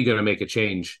was maybe going to make a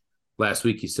change last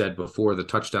week, he said, before the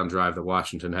touchdown drive that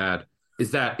Washington had,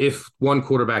 is that if one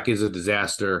quarterback is a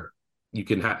disaster, you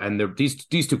can these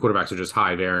 2 quarterbacks are just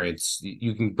high variance.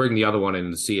 You can bring the other one in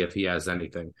and see if he has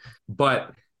anything.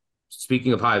 But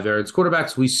speaking of high variance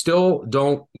quarterbacks, we still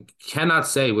cannot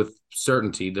say with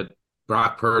certainty that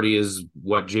Brock Purdy is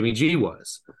what Jimmy G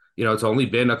was. It's only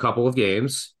been a couple of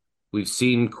games. We've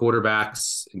seen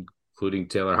quarterbacks, including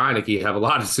Taylor Heineke, have a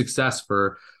lot of success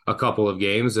for a couple of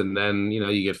games, and then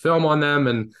you get film on them.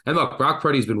 And look, Brock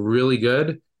Purdy's been really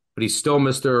good, but he's still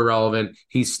Mr. Irrelevant.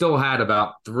 He's still had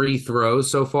about 3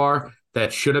 throws so far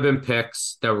that should have been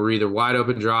picks that were either wide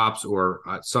open drops or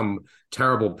some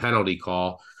terrible penalty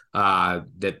call.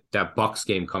 That Bucs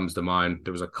game comes to mind.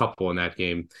 There was a couple in that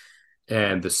game,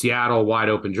 and the Seattle wide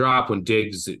open drop when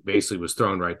Diggs basically was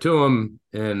thrown right to him.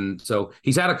 And so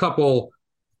he's had a couple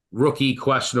rookie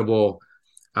questionable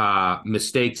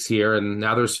mistakes here, and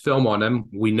now there's film on him.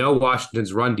 We know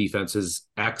Washington's run defense is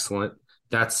excellent.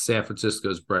 That's San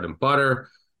Francisco's bread and butter,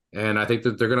 and I think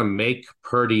that they're going to make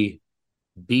Purdy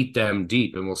beat them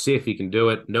deep, and we'll see if he can do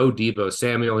it. No Deebo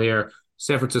Samuel here.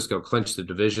 San Francisco clinched the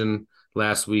division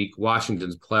last week.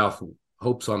 Washington's playoff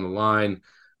hopes on the line.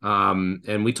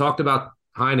 And we talked about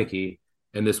Heineke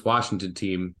and this Washington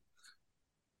team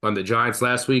on the Giants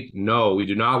last week. No, we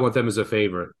do not want them as a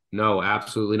favorite. No,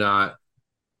 absolutely not.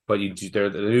 But they're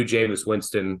the new Jameis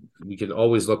Winston. We can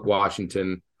always look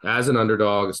Washington as an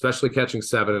underdog, especially catching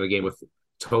 7 in a game with a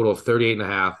total of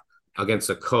 38.5 against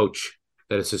a coach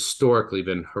that has historically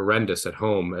been horrendous at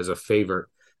home as a favorite,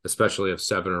 especially of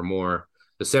 7 or more.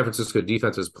 The San Francisco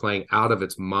defense is playing out of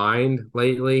its mind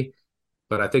lately,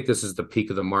 but I think this is the peak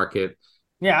of the market.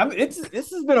 Yeah, this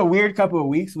has been a weird couple of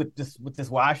weeks with this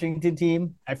Washington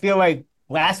team. I feel like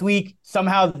last week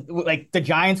somehow like the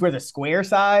Giants were the square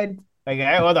side Like,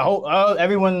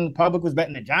 everyone in the public was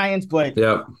betting the Giants, but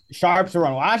Sharps are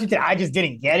on Washington. I just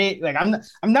didn't get it. Like,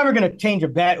 I'm never gonna change a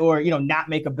bet or not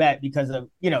make a bet because of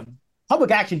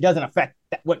public action doesn't affect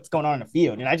what's going on in the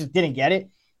field, and I just didn't get it.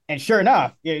 And sure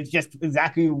enough, it's just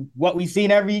exactly what we've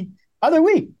seen every other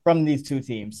week from these two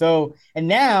teams. So, and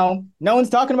now no one's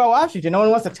talking about Washington. No one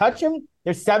wants to touch him.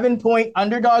 They're 7-point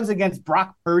underdogs against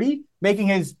Brock Purdy, making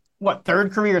his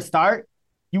third career start.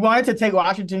 You wanted to take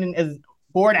Washington as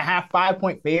 4.5,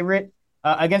 5-point favorite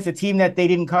against a team that they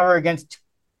didn't cover against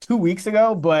 2 weeks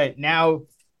ago, but now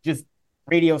just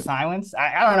radio silence.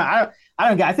 I don't know. I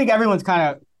don't get. I think everyone's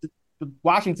kind of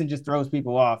Washington just throws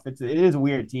people off. It is a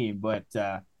weird team, but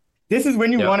this is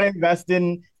when you want to invest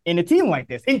in a team like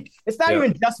this. And it's not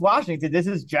even just Washington. This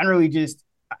is generally just,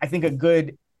 I think, a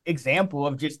good example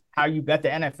of just how you bet the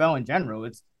NFL in general.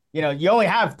 It's you only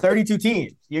have 32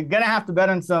 teams. You're gonna have to bet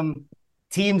on some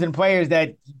teams and players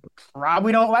that you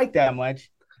probably don't like that much.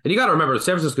 And you got to remember,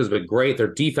 San Francisco's been great.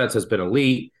 Their defense has been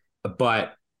elite.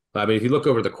 But, I mean, if you look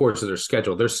over the course of their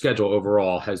schedule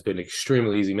overall has been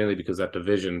extremely easy, mainly because that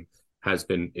division has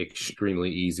been extremely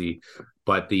easy.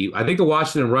 But I think the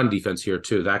Washington run defense here,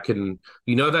 too, that's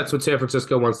what San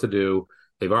Francisco wants to do.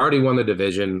 They've already won the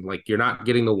division. Like, you're not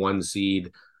getting the 1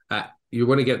 seed. You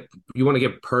want to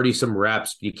get Purdy some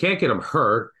reps. You can't get him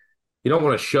hurt. You don't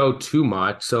want to show too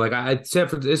much. So,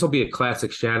 this will be a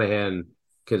classic Shanahan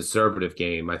conservative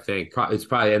game, I think. It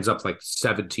probably ends up like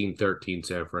 17-13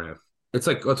 San Fran. It's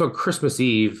on Christmas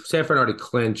Eve. San Fran already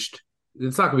clinched.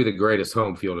 It's not going to be the greatest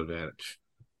home field advantage.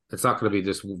 It's not going to be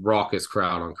this raucous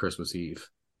crowd on Christmas Eve.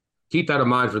 Keep that in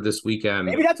mind for this weekend.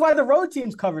 Maybe that's why the road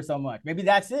teams cover so much. Maybe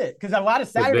that's it. Because a lot of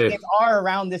Saturday games are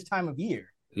around this time of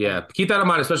year. Yeah, keep that in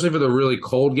mind, especially for the really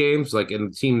cold games. Like,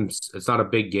 in teams, it's not a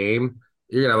big game.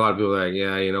 You're going to have a lot of people like,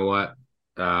 yeah, you know what?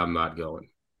 I'm not going.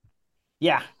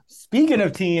 Yeah. Speaking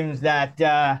of teams that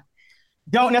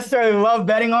don't necessarily love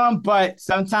betting on, but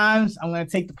sometimes I'm going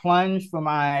to take the plunge for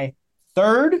my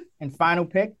third and final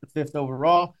pick, the 5th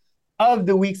overall of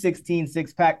the Week 16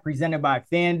 six-pack presented by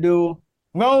FanDuel.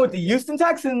 I'm going with the Houston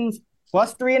Texans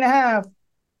plus 3.5.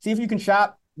 See if you can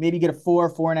shop, maybe get a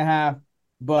 4.5.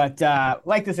 But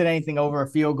like this at anything over a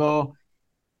field goal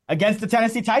against the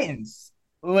Tennessee Titans.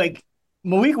 Like,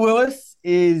 Malik Willis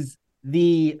is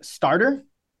the starter.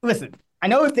 Listen, I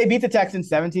know if they beat the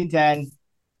Texans 17-10,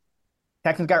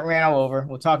 Texans got ran all over.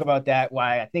 We'll talk about that,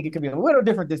 why I think it could be a little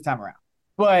different this time around.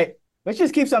 But let's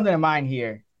just keep something in mind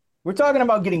here. We're talking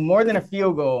about getting more than a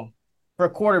field goal for a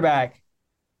quarterback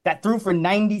that threw for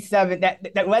 97,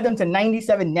 that led them to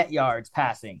 97 net yards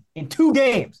passing in 2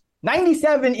 games.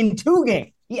 97 in 2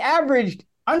 games. He averaged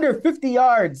under 50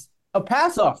 yards of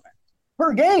pass offense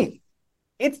per game.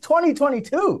 It's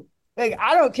 2022. Like,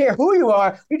 I don't care who you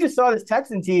are. We just saw this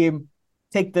Texan team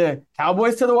take the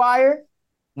Cowboys to the wire,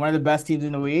 one of the best teams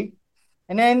in the league.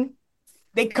 And then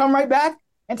they come right back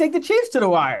and take the Chiefs to the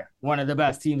wire, one of the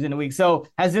best teams in the league. So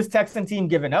has this Texan team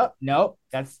given up? No.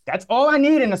 That's all I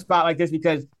need in a spot like this,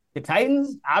 because the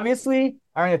Titans obviously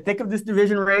are in the thick of this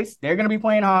division race. They're going to be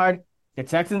playing hard. The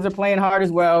Texans are playing hard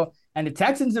as well. And the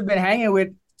Texans have been hanging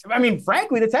with,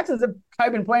 frankly, the Texans have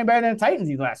probably been playing better than the Titans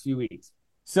these last few weeks.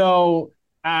 So,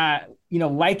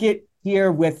 like it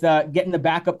here with getting the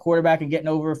backup quarterback and getting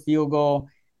over a field goal.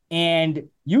 And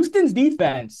Houston's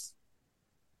defense,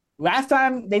 last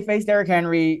time they faced Derrick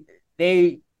Henry,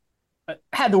 they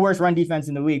had the worst run defense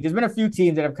in the league. There's been a few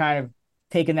teams that have kind of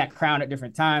taken that crown at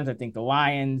different times. I think the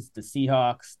Lions, the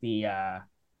Seahawks, the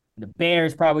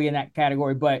Bears probably in that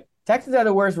category. But Texans are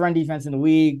the worst run defense in the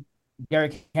league.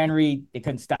 Derrick Henry, they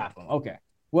couldn't stop him. Okay.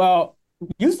 Well,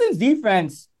 Houston's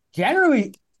defense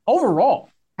generally overall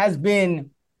has been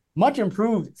much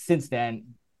improved since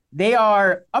then. They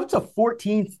are up to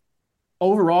 14th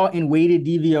overall in weighted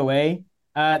DVOA.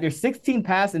 They're 16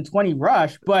 pass and 20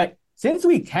 rush, but since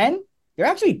week 10, they're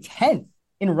actually 10th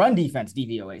in run defense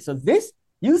DVOA. So this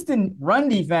Houston run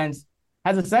defense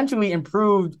has essentially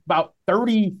improved about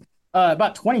 20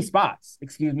 spots,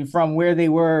 from where they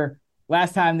were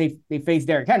last time they faced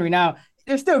Derrick Henry. Now,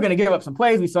 they're still going to give up some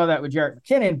plays. We saw that with Jerick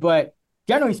McKinnon, but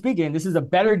generally speaking, this is a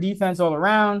better defense all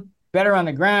around, better on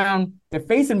the ground. They're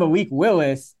facing Malik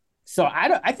Willis. So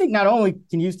I think not only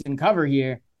can Houston cover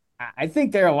here, I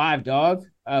think they're a live dog.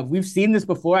 We've seen this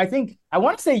before. I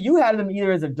want to say you had them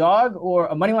either as a dog or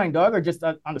a money line dog or just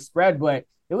on the spread, but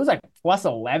it was like plus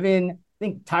 11. I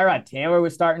think Tyrod Taylor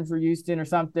was starting for Houston or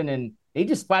something, and they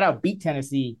just flat out beat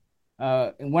Tennessee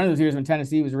in one of those years when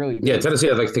Tennessee was really good. Yeah, Tennessee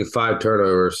had 5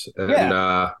 turnovers.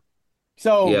 And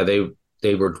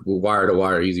they were wire to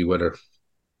wire easy winner.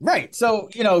 Right. So,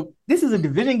 this is a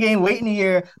division game waiting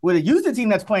here with a Houston team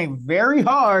that's playing very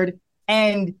hard,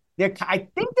 and I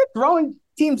think they're throwing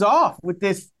teams off with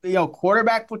this,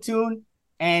 quarterback platoon,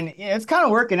 and it's kind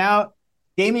of working out.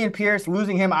 Dameon Pierce,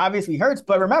 losing him obviously hurts,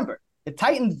 but remember, the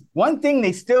Titans, one thing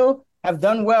they still have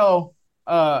done well,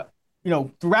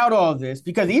 throughout all of this,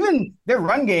 because even their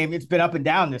run game, it's been up and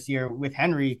down this year with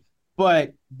Henry,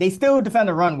 but they still defend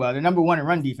the run well. They're number one in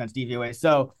run defense, DVOA.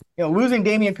 So, losing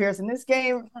Dameon Pierce in this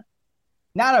game,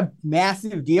 not a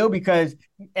massive deal, because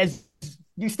as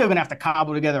you're still going to have to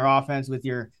cobble together offense with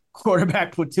your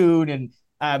quarterback platoon,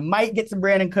 and might get some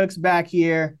Brandon Cooks back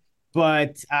here.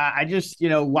 But I just,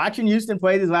 watching Houston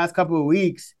play these last couple of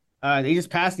weeks, they just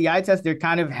passed the eye test. They're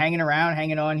kind of hanging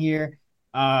on here.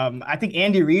 I think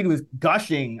Andy Reid was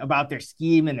gushing about their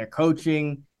scheme and their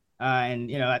coaching.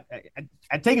 And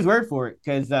I take his word for it,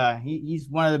 because he's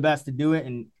one of the best to do it.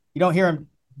 And you don't hear him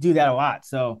do that a lot.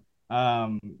 So,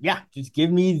 just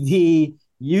give me the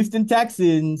Houston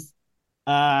Texans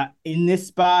in this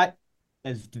spot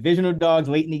as divisional dogs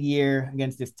late in the year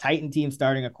against this Titan team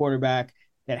starting a quarterback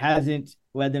that hasn't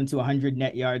led them to 100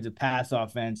 net yards of pass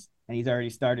offense, and he's already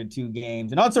started 2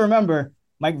 games. And also remember,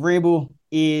 Mike Vrabel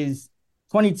is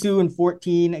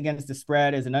 22-14 against the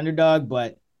spread as an underdog,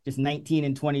 but just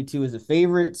 19-22 as a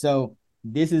favorite. So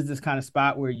this is this kind of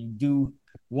spot where you do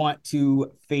want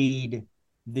to fade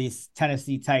this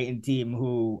Tennessee Titan team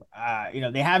who,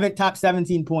 they haven't topped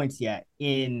 17 points yet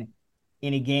in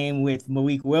a game with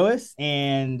Malik Willis.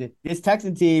 And this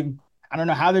Texan team, I don't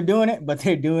know how they're doing it, but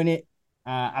they're doing it.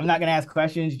 I'm not going to ask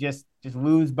questions. Just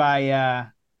lose by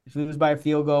a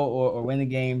field goal or win the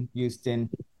game, Houston.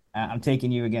 I'm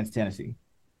taking you against Tennessee.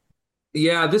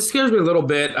 Yeah, this scares me a little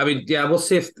bit. I mean, we'll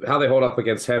see how they hold up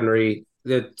against Henry.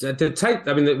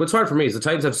 What's hard for me is the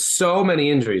Titans have so many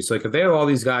injuries. Like, if they have all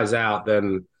these guys out,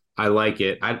 then I like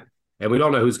it. And we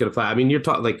don't know who's going to play. I mean, you're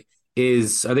talking are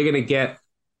they going to get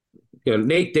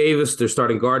Nate Davis, their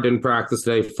starting guard, didn't practice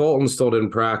today. Fulton still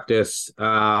didn't practice.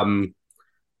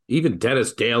 Even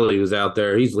Dennis Daly was out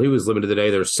there. He was limited today.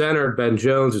 Their center, Ben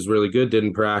Jones, who's really good,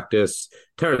 didn't practice.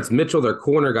 Terrence Mitchell, their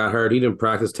corner, got hurt. He didn't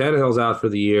practice. Tannehill's out for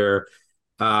the year.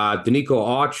 Danico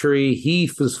Autry,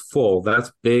 he was full.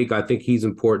 That's big. I think he's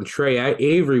important. Trey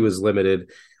Avery was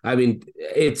limited. I mean,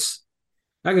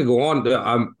 I could go on.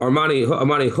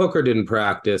 Armani Hooker didn't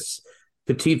practice.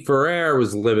 Petit Ferrer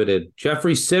was limited.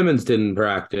 Jeffrey Simmons didn't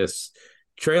practice.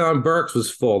 Treylon Burks was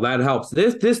full. That helps.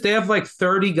 They have like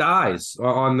 30 guys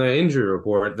on the injury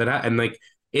report and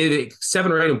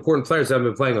 7 or 8 important players haven't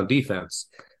been playing on defense.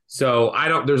 So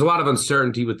there's a lot of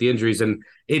uncertainty with the injuries, and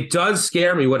it does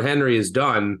scare me what Henry has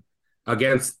done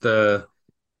against the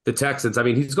Texans. I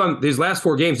mean, he's gone these last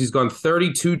 4 games, he's gone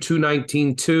 32,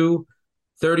 219, 2,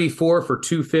 34 for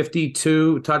 250,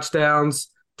 2 touchdowns,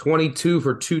 22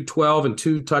 for 212 and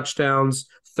 2 touchdowns,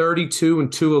 32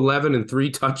 and 211 and 3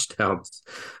 touchdowns.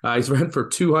 He's ran for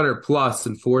 200 plus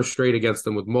and 4 straight against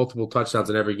them with multiple touchdowns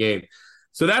in every game.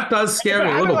 So that does scare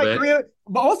me a little bit. But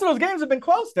most of those games have been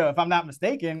close, though, if I'm not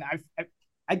mistaken.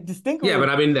 I distinctly. Yeah, but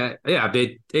I mean, I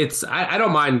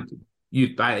don't mind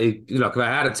if I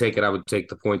had to take it, I would take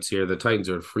the points here. The Titans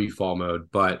are in free fall mode,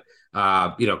 but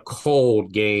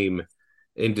cold game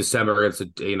in December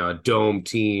against a dome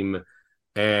team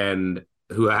and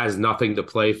who has nothing to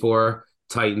play for.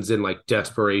 Titans in like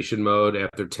desperation mode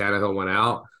after Tannehill went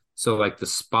out. So like the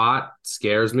spot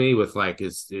scares me with like,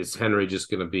 is Henry just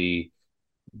going to be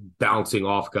bouncing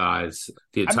off guys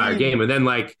the entire game? And then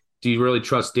like, do you really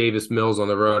trust Davis Mills on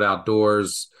the road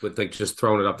outdoors with like just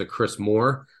throwing it up to Chris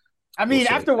Moore? I mean,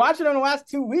 after watching him the last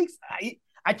 2 weeks,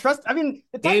 I trust. I mean,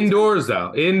 indoors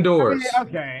though, indoors. I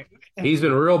mean, okay. He's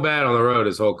been real bad on the road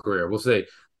his whole career. We'll see.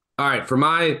 All right, for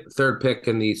my third pick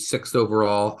and the 6th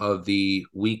overall of the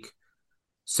week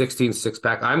 16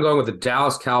 6-pack, I'm going with the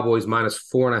Dallas Cowboys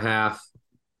 -4.5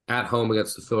 at home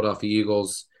against the Philadelphia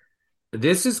Eagles.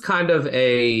 This is kind of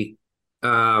a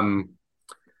well,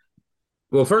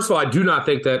 first of all, I do not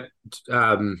think that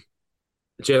Jalen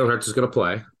Hurts is going to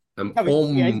play.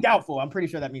 He's doubtful. I'm pretty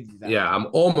sure that means he's doubtful. Yeah, I'm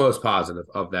almost positive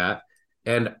of that.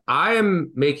 And I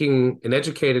am making an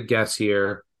educated guess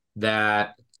here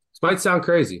that this might sound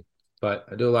crazy, but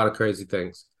I do a lot of crazy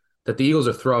things, that the Eagles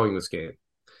are throwing this game.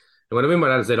 And what I mean by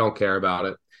that is they don't care about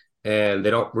it, and they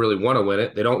don't really want to win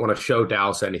it. They don't want to show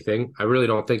Dallas anything. I really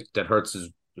don't think that Hurts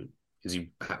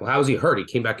how is he hurt? He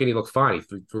came back in, he looked fine. He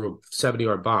threw a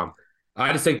 70-yard bomb.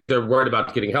 I just think they're worried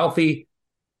about getting healthy.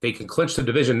 They can clinch the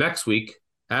division next week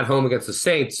at home against the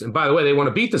Saints. And by the way, they want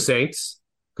to beat the Saints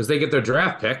because they get their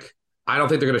draft pick. I don't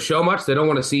think they're going to show much. They don't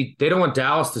want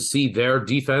Dallas to see their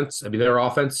offense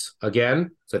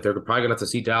again. So they're probably going to have to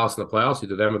see Dallas in the playoffs,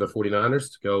 either them or the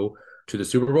 49ers, to go to the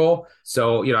Super Bowl.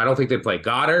 So, I don't think they play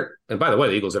Goddard. And by the way,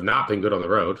 the Eagles have not been good on the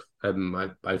road.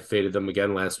 I faded them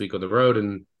again last week on the road,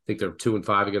 and I think they're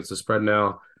 2-5 against the spread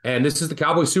now. And this is the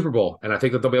Cowboys Super Bowl, and I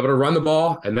think that they'll be able to run the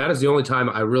ball, and that is the only time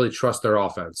I really trust their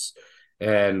offense.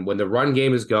 And when the run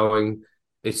game is going,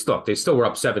 they still were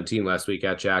up 17 last week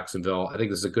at Jacksonville. I think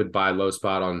this is a good buy low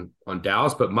spot on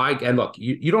Dallas. But Mike, and look,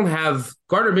 you don't have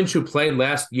Gardner Minshew played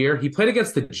last year. He played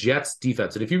against the Jets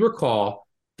defense. And if you recall,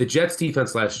 the Jets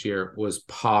defense last year was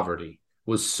poverty,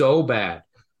 was so bad.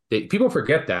 People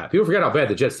forget that. People forget how bad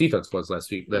the Jets defense was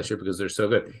last year because they're so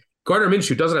good. Gardner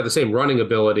Minshew doesn't have the same running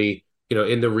ability,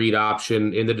 in the read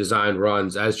option, in the design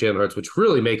runs as Jalen Hurts, which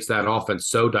really makes that offense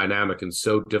so dynamic and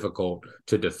so difficult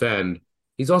to defend.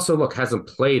 He's also, hasn't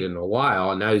played in a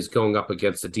while, and now he's going up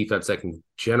against a defense that can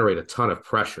generate a ton of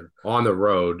pressure on the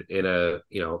road in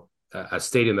a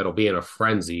stadium that'll be in a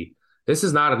frenzy. This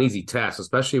is not an easy task,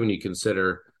 especially when you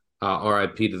consider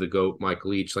RIP to the GOAT, Mike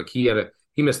Leach.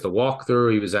 He missed the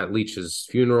walkthrough. He was at Leach's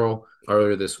funeral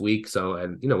earlier this week. So,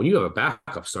 and when you have a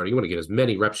backup starter, you want to get as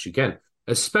many reps as you can,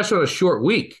 especially on a short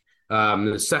week,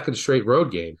 the second straight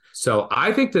road game. So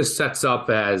I think this sets up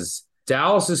as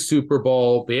Dallas's Super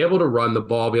Bowl, be able to run the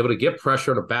ball, be able to get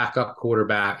pressure on a backup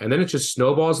quarterback, and then it just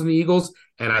snowballs in the Eagles.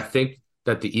 And I think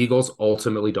that the Eagles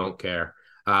ultimately don't care.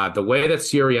 The way that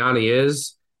Sirianni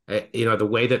is, the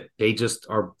way that they just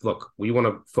are, look, we want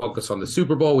to focus on the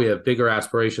Super Bowl. We have bigger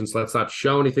aspirations. Let's not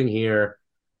show anything here.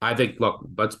 I think, look,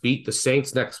 let's beat the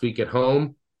Saints next week at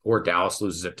home, or Dallas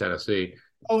loses at Tennessee.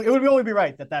 Oh, it would only be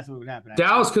right that that's what would happen.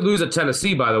 Dallas could lose at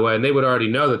Tennessee, by the way, and they would already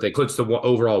know that they clinched the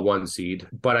overall 1 seed.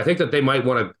 But I think that they might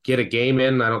want to get a game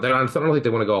in. I don't think they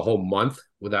want to go a whole month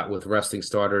with resting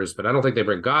starters. But I don't think they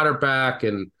bring Goddard back.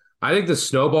 And I think the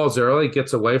snowballs early,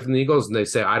 gets away from the Eagles, and they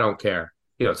say, I don't care.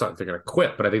 It's not like they're going to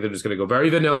quit, but I think they're just going to go very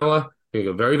vanilla. You're going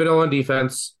to go very vanilla on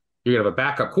defense. You're going to have a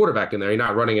backup quarterback in there. You're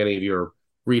not running any of your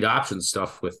read option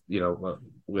stuff with Gardner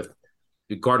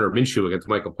Minshew against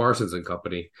Michael Parsons and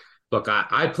company. Look,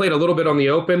 I played a little bit on the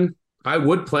open. I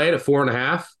would play it at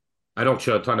 4.5. I don't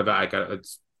show a ton of value.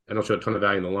 I don't show a ton of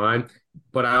value in the line,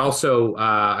 but I also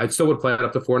I still would play it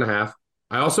up to 4.5.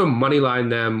 I also money line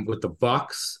them with the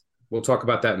Bucks. We'll talk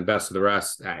about that in best of the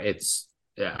rest. I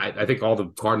think all the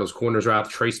Cardinals corners are out.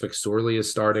 Trace McSorley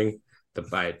is starting.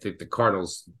 I think the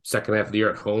Cardinals second half of the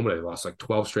year at home, they lost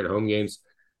 12 straight home games.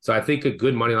 So I think a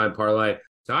good money line parlay.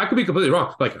 Now I could be completely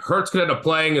wrong. Hurts could end up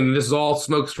playing, and this is all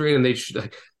smoke screen, and they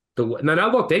should. Now,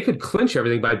 look, they could clinch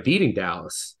everything by beating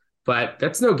Dallas, but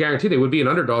that's no guarantee. They would be an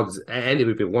underdog, and it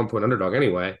would be a 1-point underdog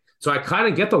anyway. So I kind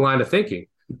of get the line of thinking,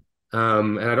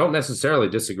 and I don't necessarily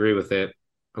disagree with it.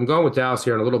 I'm going with Dallas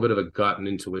here on a little bit of a gut and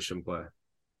intuition play.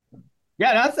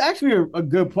 Yeah, that's actually a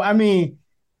good point. I mean,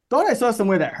 thought I saw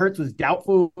somewhere that Hurts was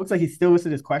doubtful. Looks like he's still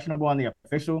listed as questionable on the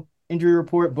official injury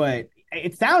report, but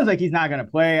it sounds like he's not going to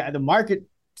play. The market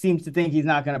seems to think he's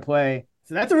not going to play.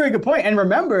 So that's a really good point. And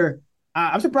remember,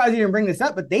 I'm surprised you didn't bring this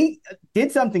up, but they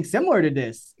did something similar to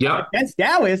this against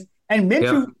Dallas. And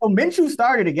Minshew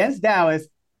started against Dallas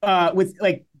with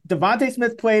Devontae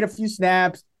Smith played a few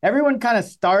snaps. Everyone kind of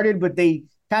started, but they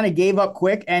kind of gave up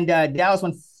quick. And Dallas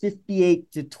won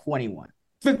 51-26,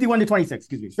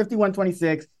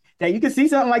 51-26. That you can see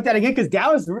something like that again, because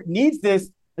Dallas needs this,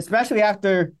 especially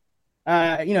after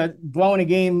blowing a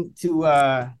game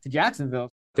to Jacksonville.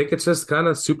 I think it's just kind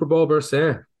of Super Bowl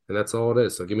versus and that's all it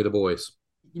is. So give me the boys.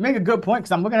 You make a good point,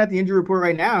 because I'm looking at the injury report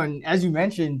right now, and as you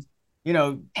mentioned,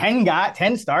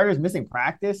 10 starters missing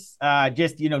practice,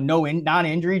 no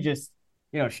non-injury, just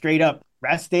straight up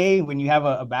rest day when you have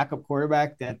a backup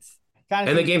quarterback. That's kind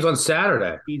of, and the game's on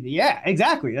Saturday. Easy. Yeah,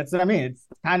 exactly. That's what I mean. It's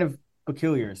kind of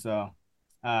peculiar. So,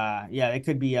 it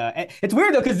could be. It's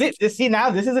weird though, because this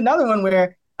is another one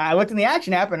where I looked in the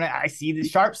action app and I see the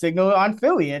sharp signal on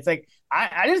Philly. It's like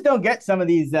I just don't get some of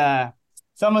these.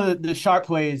 Some of the sharp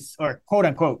plays, or quote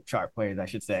unquote sharp plays, I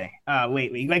should say,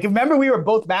 lately. Remember we were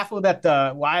both baffled at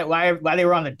why they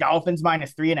were on the Dolphins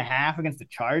 -3.5 against the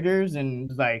Chargers,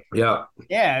 and it was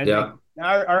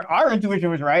our intuition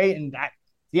was right, and I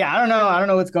don't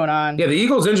know what's going on. Yeah, the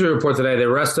Eagles injury report today, they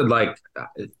rested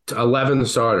 11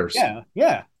 starters.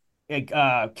 Yeah.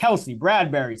 Kelsey,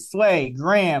 Bradbury, Slay,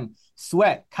 Graham,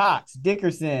 Sweat, Cox,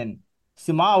 Dickerson,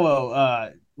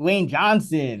 Sumalo, Lane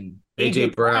Johnson,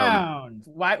 AJ Brown.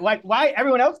 Why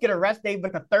everyone else get a rest day,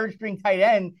 but the third string tight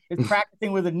end is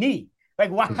practicing with a knee?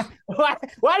 Why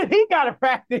did he gotta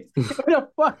practice with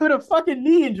a fucking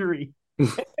knee injury?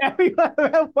 Every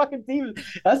fucking team.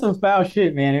 That's some foul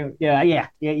shit, man. Yeah.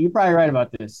 You're probably right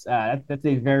about this. That's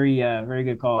a very very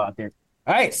good call out there.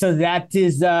 All right, so that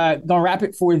is gonna wrap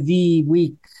it for the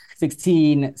Week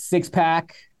 16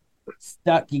 6-pack.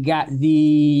 stuck. You got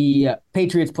the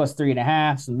Patriots plus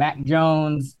 3.5, some Mac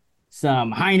Jones,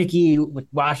 some Heineke with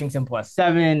Washington plus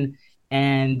 7,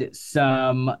 and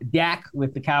some Dak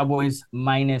with the Cowboys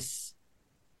minus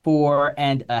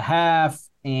 4.5.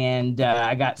 And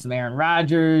I got some Aaron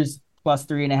Rodgers plus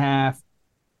 3.5.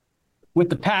 With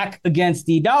the Pack against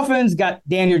the Dolphins, got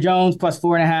Daniel Jones plus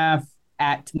 4.5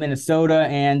 at Minnesota.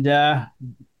 And I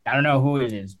don't know who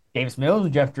it is. Davis Mills,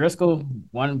 Jeff Driscoll,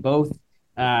 won both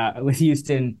with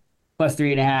Houston plus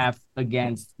 3.5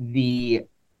 against the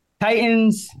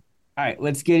Titans. All right,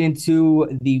 let's get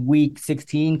into the Week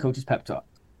 16 Coach's Pep Talk.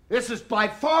 This is by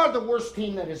far the worst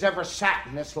team that has ever sat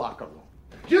in this locker room.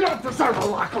 You don't deserve a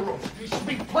locker room. You should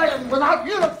be playing without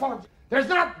uniforms. There's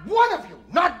not one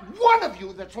of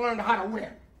you that's learned how to win.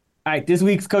 All right, this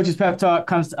week's Coach's Pep Talk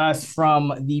comes to us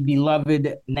from the beloved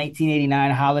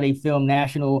 1989 holiday film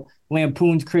National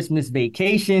Lampoon's Christmas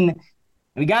Vacation.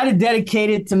 We got to dedicate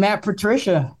it to Matt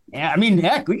Patricia. Yeah, I mean,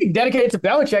 heck, we can dedicate it to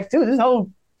Belichick too. This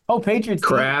whole Patriots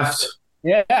Kraft.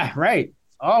 Yeah, right.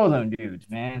 All of them dudes,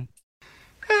 man.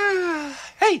 Hey,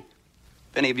 if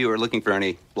any of you are looking for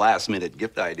any last-minute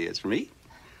gift ideas for me,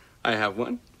 I have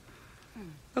one.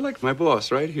 I like my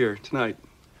boss right here tonight.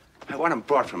 I want him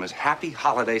brought from his happy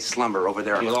holiday slumber over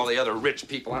there with all the other rich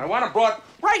people, and I want him brought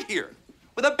right here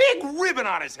with a big ribbon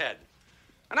on his head.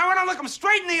 And I want to look him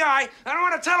straight in the eye, and I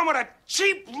want to tell him what a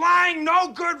cheap, lying,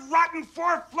 no-good, rotten,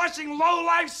 four-flushing,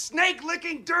 low-life,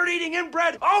 snake-licking, dirt-eating,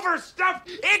 inbred, overstuffed,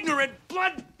 ignorant,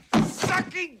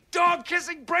 blood-sucking,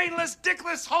 dog-kissing, brainless,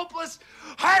 dickless, hopeless,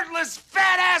 heartless,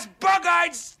 fat-ass,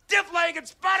 bug-eyed, stiff-legged,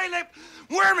 spotty-lipped,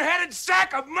 worm-headed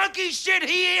sack of monkey shit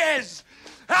he is.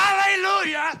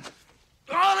 Hallelujah!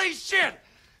 Holy shit!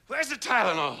 Where's the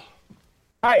Tylenol?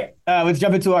 All right, let's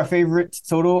jump into our favorite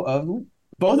total of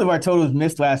both of our totals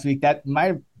missed last week. That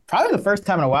might probably the first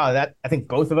time in a while that I think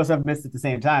both of us have missed at the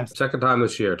same time. Second time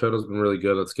this year. Total's been really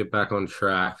good. Let's get back on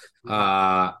track.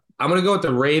 I'm going to go with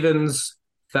the Ravens,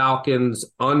 Falcons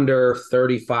under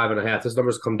 35.5. This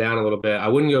number's come down a little bit. I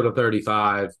wouldn't go to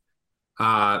 35,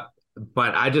 but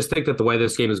I just think that the way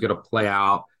this game is going to play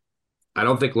out, I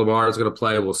don't think Lamar is going to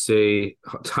play. We'll see.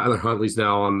 Tyler Huntley's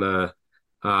now on the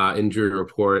injury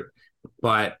report.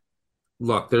 But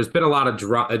look, there's been a lot of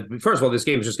first of all, this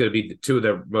game is just going to be two of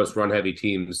the most run-heavy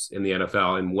teams in the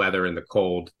NFL in weather in the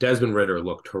cold. Desmond Ridder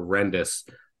looked horrendous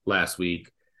last week.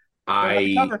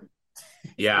 Yeah,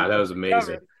 that was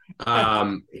amazing.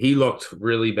 He looked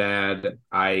really bad.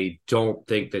 I don't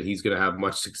think that he's going to have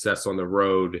much success on the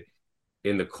road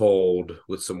in the cold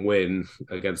with some wind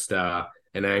against an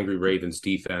angry Ravens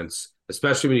defense,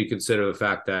 especially when you consider the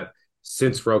fact that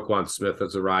since Roquan Smith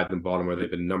has arrived in Baltimore,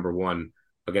 they've been number one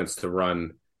against the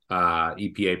run,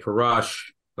 EPA per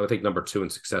rush. I think number 2 in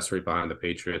success rate behind the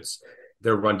Patriots.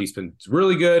 Their run defense been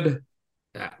really good.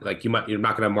 Like you're not going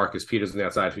to have Marcus Peters on the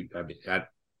outside. I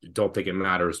don't think it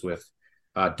matters with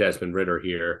Desmond Ridder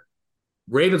here.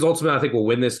 Ravens ultimately, I think, will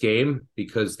win this game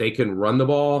because they can run the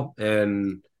ball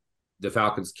and the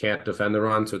Falcons can't defend the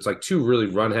run. So it's like two really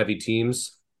run-heavy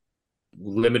teams,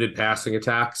 limited passing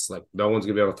attacks. Like no one's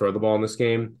going to be able to throw the ball in this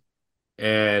game.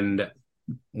 And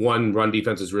one run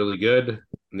defense is really good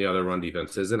and the other run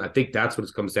defense isn't. I think that's what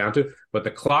it comes down to. But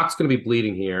the clock's going to be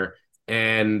bleeding here.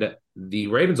 And the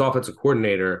Ravens offensive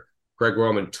coordinator, Greg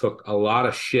Roman, took a lot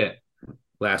of shit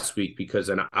last week because,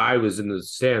 and I was in the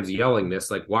stands yelling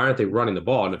this, like, why aren't they running the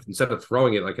ball? And if instead of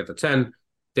throwing it like at the 10,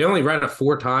 they only ran it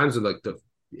 4 times in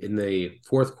the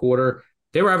fourth quarter.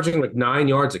 They were averaging like 9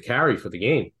 yards a carry for the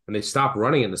game, and they stopped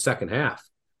running in the second half.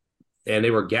 And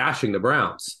they were gashing the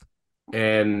Browns.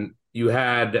 And you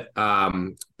had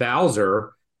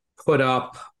Bowser put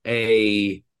up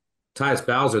Tyus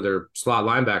Bowser, their slot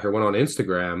linebacker, went on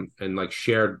Instagram and like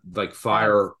shared like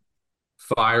fire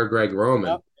Greg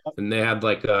Roman. Yep. And they had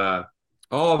like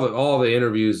all the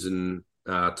interviews and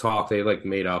talk they like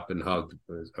made up and hugged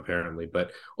apparently,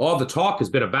 but all the talk has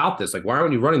been about this. Like, why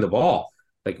aren't you running the ball?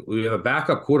 Like, we have a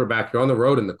backup quarterback. You're on the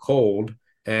road in the cold,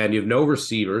 and you have no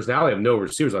receivers. Now they have no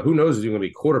receivers. Like, who knows who's going to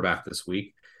be quarterback this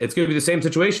week? It's going to be the same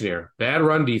situation here. Bad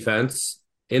run defense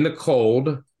in the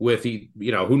cold with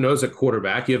who knows at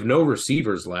quarterback. You have no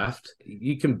receivers left.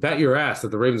 You can bet your ass that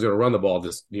the Ravens are going to run the ball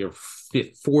this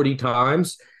 40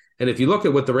 times. And if you look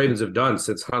at what the Ravens have done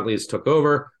since Huntley has took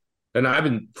over, and I've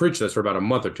been preaching this for about a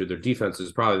month or two, their defense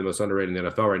is probably the most underrated in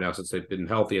the NFL right now since they've been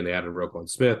healthy and they added Roquan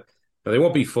Smith. Now, they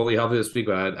won't be fully healthy this week,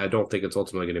 but I don't think it's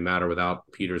ultimately going to matter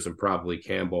without Peters and probably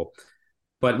Campbell.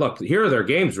 But look, here are their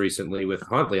games recently with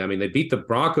Huntley. I mean, they beat the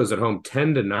Broncos at home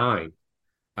 10-9.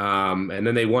 And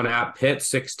then they won at Pitt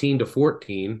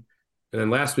 16-14. And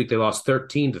then last week they lost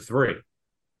 13-3.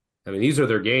 I mean, these are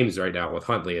their games right now with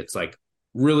Huntley. It's like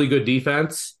really good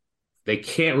defense. They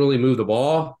can't really move the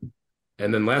ball.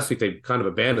 And then last week they kind of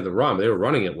abandoned the run. They were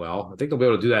running it well. I think they'll be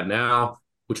able to do that now,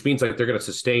 which means like they're going to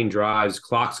sustain drives.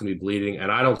 Clock's going to be bleeding,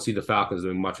 and I don't see the Falcons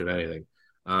doing much of anything.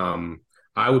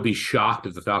 I would be shocked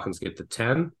if the Falcons get to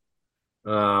 10,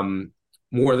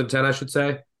 more than 10, I should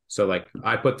say. So like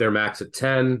I put their max at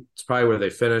 10. It's probably where they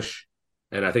finish.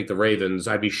 And I think the Ravens,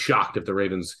 I'd be shocked if the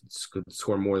Ravens could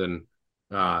score more than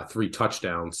 3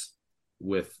 touchdowns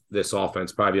with this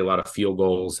offense. Probably a lot of field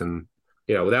goals, and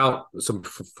without some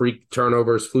fluke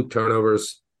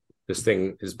turnovers, this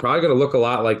thing is probably going to look a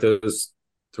lot like those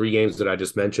 3 games that I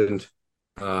just mentioned.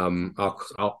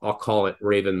 I'll call it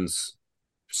Ravens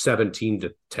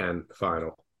 17-10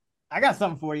 final. I got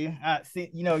something for you.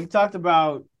 You talked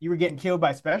about you were getting killed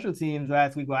by special teams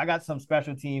last week. Well, I got some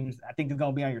special teams I think is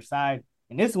going to be on your side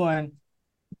in this one,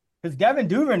 because Devin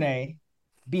Duvernay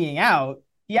being out,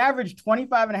 he averaged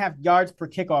 25.5 yards per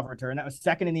kickoff return. That was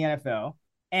second in the NFL.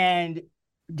 And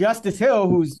Justice Hill,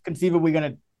 who's conceivably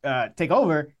going to take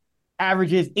over,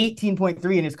 averages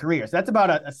 18.3 in his career. So that's about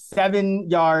a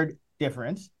 7-yard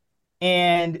difference.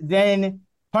 And then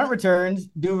punt returns,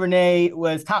 Duvernay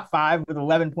was top 5 with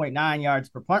 11.9 yards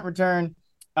per punt return.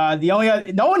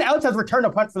 No one else has returned a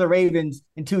punt for the Ravens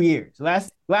in 2 years.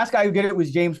 Last guy who did it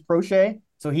was James Prochet.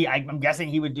 So I'm guessing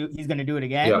he's going to do it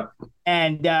again. Yeah.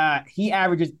 And he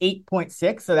averages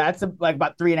 8.6. So that's like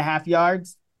about 3.5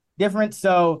 yards difference.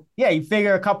 So yeah, you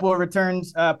figure a couple of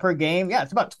returns per game. Yeah,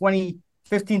 it's about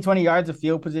 15, 20 yards of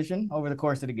field position over the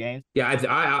course of the game. Yeah,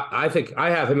 I think I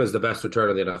have him as the best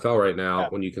returner in the NFL right now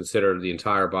when you consider the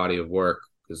entire body of work,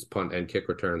 his punt and kick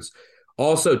returns.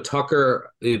 Also,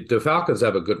 Tucker, the Falcons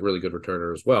have a really good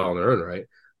returner as well on their own right.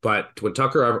 But when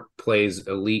Tucker plays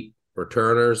elite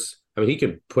returners, I mean, he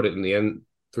can put it in the end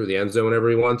through the end zone whenever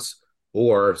he wants,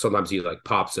 or sometimes he like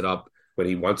pops it up when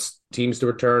he wants teams to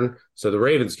return. So the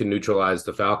Ravens can neutralize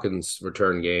the Falcons'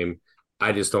 return game.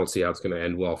 I just don't see how it's going to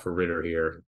end well for Ridder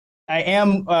here. I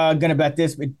am going to bet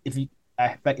this,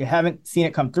 but you haven't seen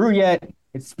it come through yet.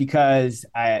 It's because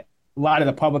a lot of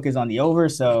the public is on the over,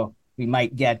 so we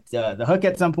might get the hook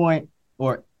at some point.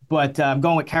 But I'm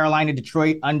going with Carolina,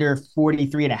 Detroit under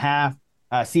 43.5.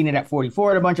 Seen it at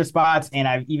 44 at a bunch of spots, and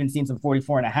I've even seen some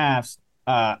 44.5s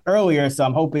earlier, so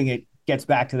I'm hoping it gets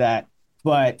back to that.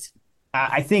 But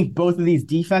I think both of these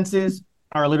defenses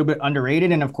are a little bit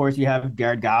underrated, and of course you have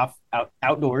Jared Goff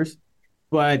outdoors.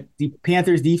 But the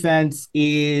Panthers defense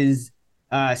is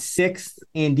 6th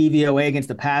in DVOA against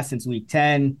the pass since week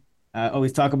 10.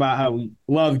 Always talk about how we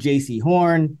love J.C.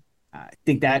 Horn. I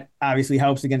think that obviously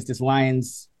helps against this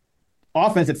Lions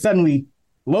offense that's suddenly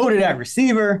loaded at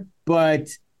receiver. But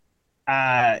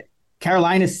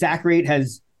Carolina's sack rate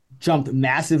has jumped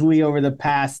massively over the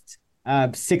past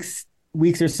 6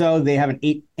 weeks or so. They have an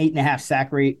 8.5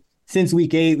 sack rate since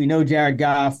week 8. We know Jared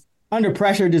Goff under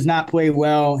pressure does not play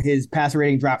well. His passer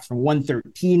rating drops from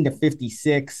 113 to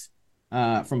 56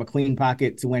 from a clean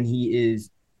pocket to when he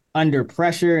is under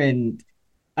pressure. And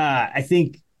I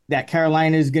think that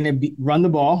Carolina is going to run the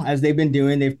ball as they've been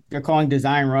doing. They're calling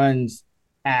design runs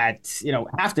at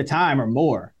half the time or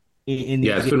more.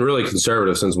 It's been really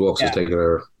conservative since Wilkes has taken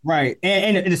over. Right.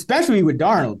 And especially with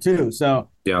Darnold too. So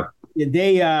yeah,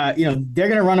 they they're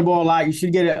going to run the ball a lot. You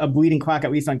should get a bleeding clock,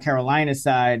 at least on Carolina's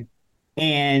side.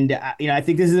 And I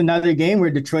think this is another game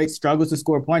where Detroit struggles to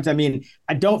score points. I mean,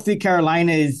 I don't think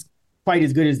Carolina is quite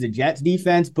as good as the Jets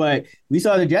defense, but we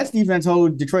saw the Jets defense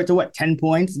hold Detroit to 10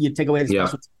 points. You take away the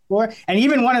special score. And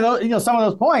even one of those, some of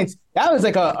those points, that was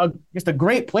like just a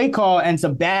great play call and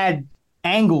some bad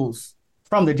angles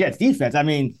from the Jets defense. I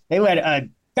mean, they let a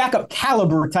backup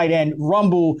caliber tight end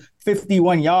rumble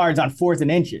 51 yards on 4th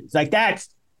and inches. Like that's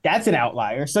an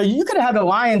outlier. So you could have had the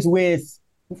Lions with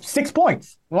 6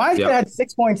 points. The Lions could have had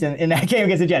 6 points in that game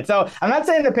against the Jets. So I'm not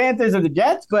saying the Panthers are the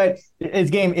Jets, but this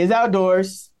game is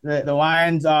outdoors. The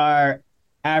Lions are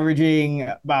averaging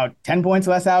about 10 points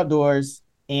less outdoors.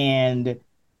 And,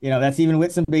 that's even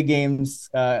with some big games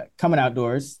coming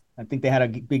outdoors. I think they had a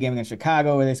big game against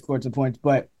Chicago where they scored some points,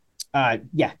 but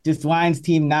just Lions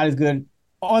team not as good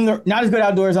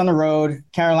outdoors on the road.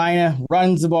 Carolina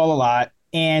runs the ball a lot,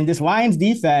 and this Lions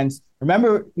defense.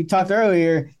 Remember, we talked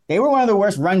earlier, they were one of the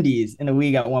worst run Ds in the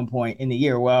league at one point in the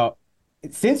year. Well,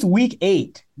 since week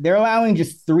 8, they're allowing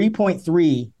just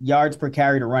 3.3 yards per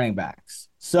carry to running backs.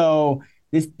 So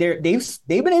they've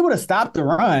been able to stop the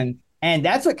run, and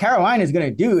that's what Carolina is going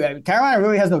to do. Carolina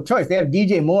really has no choice. They have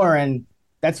DJ Moore, and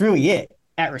that's really it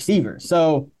at receiver.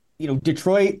 So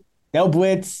Detroit. They'll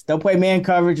blitz. They'll play man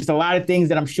coverage. Just a lot of things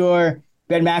that I'm sure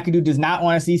Ben McAdoo does not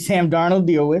want to see Sam Darnold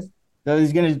deal with. So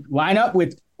he's going to line up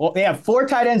with – they have 4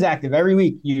 tight ends active every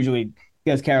week usually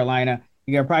against Carolina.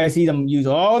 You're gonna probably see them use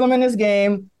all of them in this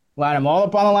game, line them all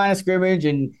up on the line of scrimmage,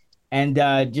 and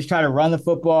just try to run the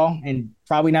football and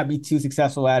probably not be too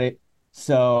successful at it.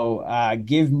 So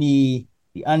give me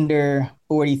the under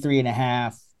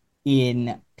 43.5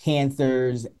 in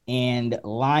Panthers and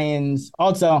Lions.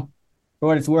 Also, for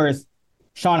what it's worth,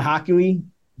 Sean Hockley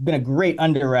been a great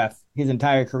under ref his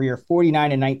entire career,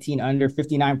 49-19 under,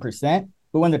 59%.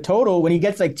 But when he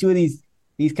gets like two of these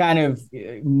kind of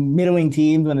middling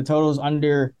teams, when the total's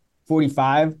under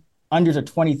 45, unders are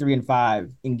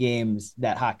 23-5 in games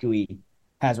that Hockley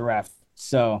has a ref.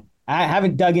 So I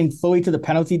haven't dug in fully to the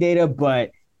penalty data,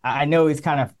 but I know it's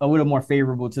kind of a little more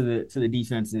favorable to the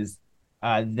defenses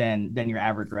than your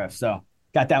average ref. So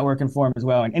got that working for him as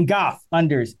well. And Goff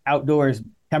unders outdoors,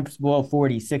 temps below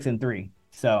 40, 6-3.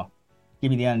 So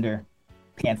give me the under,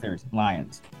 Panthers,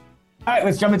 Lions. All right,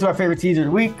 let's jump into our favorite teaser of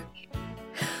the week.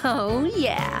 Oh,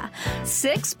 yeah.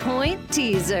 6-point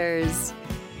teasers.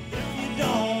 If you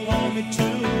don't want me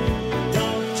to,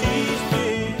 don't tease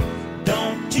me.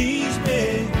 Don't tease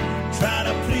me. Try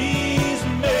to please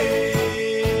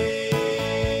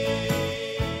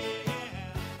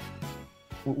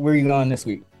me. Where are you going this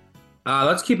week?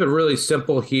 Let's keep it really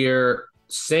simple here.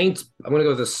 Saints, I'm going to go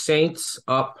with the Saints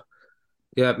up.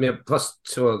 Yeah, plus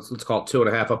two, let's call it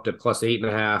 2.5 up to plus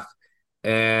 8.5.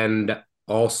 And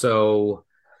also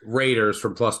Raiders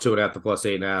from plus 2.5 to plus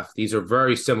 8.5. These are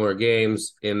very similar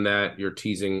games in that you're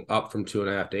teasing up from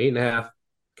 2.5 to 8.5.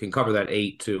 Can cover that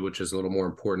 8 too, which is a little more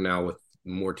important now with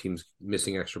more teams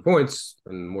missing extra points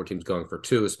and more teams going for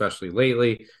 2, especially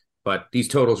lately. But these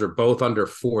totals are both under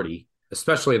 40,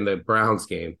 especially in the Browns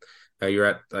game. You're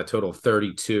at a total of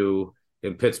 32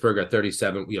 in Pittsburgh at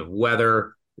 37. You have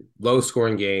weather,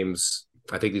 low-scoring games.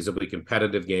 I think these will be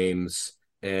competitive games.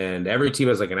 And every team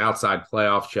has like an outside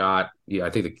playoff shot. Yeah, I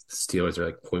think the Steelers are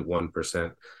like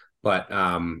 0.1%. But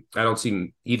I don't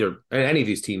see any of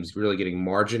these teams really getting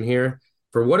margin here.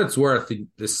 For what it's worth,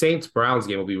 the Saints-Browns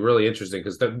game will be really interesting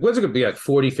because the winds are going to be like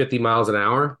 40, 50 miles an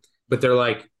hour. But they're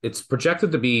like, it's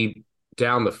projected to be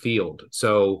down the field.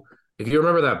 So if you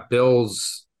remember that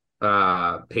Bills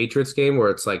Patriots game where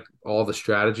it's like all the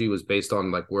strategy was based on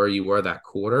like where you were that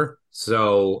quarter.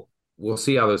 So we'll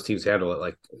see how those teams handle it.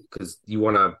 Like, because you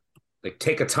want to like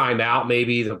take a timeout,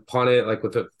 maybe to punt it like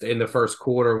in the first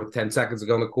quarter with 10 seconds to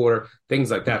go in the quarter,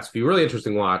 things like that. So it'll be really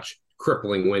interesting to watch.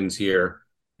 Crippling wins here.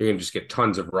 You're going to just get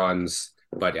tons of runs.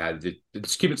 But yeah,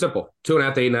 just keep it simple.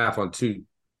 2.5 to 8.5 on 2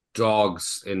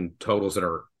 dogs in totals that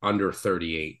are under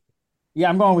 38. Yeah,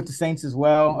 I'm going with the Saints as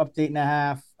well, up to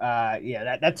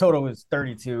 8.5. That total was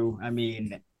 32. I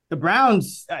mean, the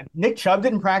Browns, Nick Chubb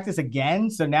didn't practice again,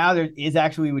 so now there is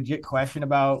actually a legit question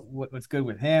about what's good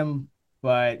with him.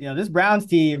 But, this Browns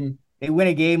team, they win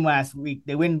a game last week.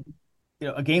 They win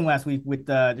a game last week with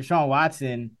Deshaun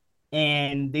Watson,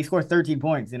 and they scored 13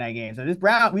 points in that game.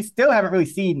 So we still haven't really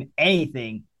seen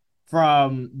anything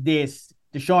from this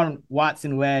Deshaun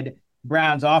Watson-led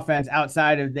Browns offense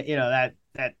outside of the,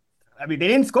 I mean, they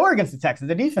didn't score against the Texans.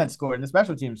 The defense scored and the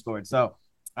special team scored. So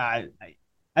I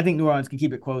think New Orleans can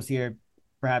keep it close here,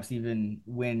 perhaps even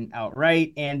win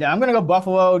outright. And I'm going to go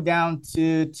Buffalo down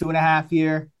to 2.5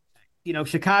 here.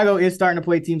 Chicago is starting to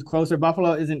play teams closer.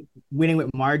 Buffalo isn't winning with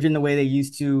margin the way they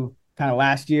used to kind of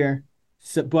last year.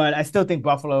 So, but I still think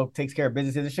Buffalo takes care of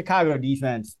business. The Chicago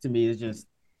defense, to me, is just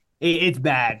it's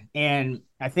bad. And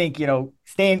I think,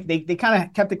 they kind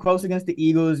of kept it close against the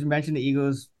Eagles. You mentioned the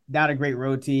Eagles, not a great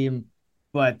road team.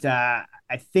 But I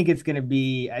think it's going to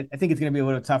be a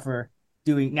little tougher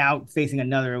facing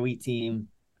another elite team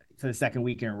for the second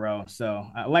week in a row. So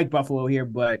I like Buffalo here,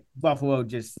 but Buffalo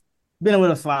just been a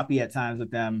little sloppy at times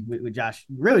with them, with Josh.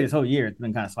 Really, this whole year it's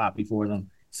been kind of sloppy for them.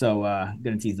 So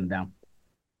going to tease them down.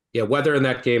 Yeah, weather in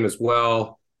that game as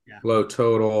well. Yeah. Low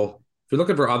total. If you're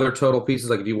looking for other total pieces,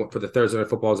 like if you want for the Thursday Night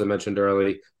Football, as I mentioned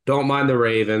early, don't mind the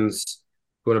Ravens.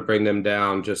 Going to bring them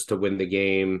down just to win the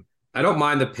game. I don't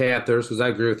mind the Panthers because I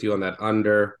agree with you on that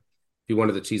under. If you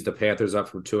wanted to tease the Panthers up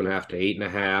from 2.5 to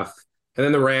 8.5. And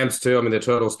then the Rams too. I mean, the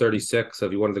total's 36. So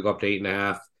if you wanted to go up to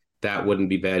 8.5, that wouldn't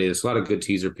be bad either. There's a lot of good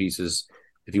teaser pieces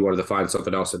if you wanted to find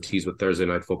something else to tease with Thursday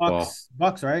Night Football.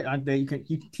 Bucks, right?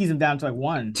 You tease them down to like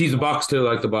 1. Tease the Bucks too,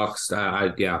 like the Bucks.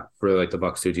 Really like the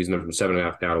Bucks too. Teasing them from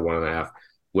 7.5 down to 1.5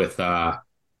 with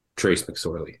Trace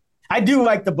McSorley. I do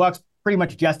like the Bucks pretty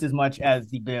much just as much as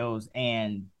the Bills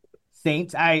and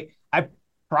Saints. I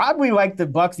probably like the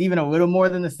Bucks even a little more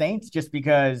than the Saints, just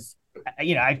because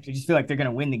I just feel like they're going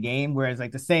to win the game. Whereas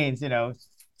like the Saints,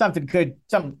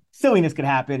 some silliness could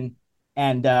happen,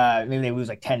 and maybe they lose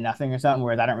like 10-0 or something.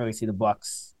 Whereas I don't really see the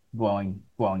Bucks blowing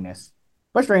this.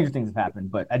 But stranger things have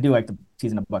happened. But I do like the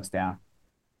teasing the Bucks down.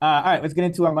 All right, let's get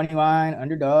into our money line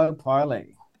underdog parlay.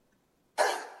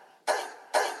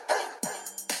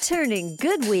 Turning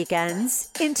good weekends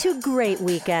into great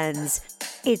weekends.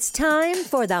 It's time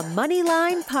for the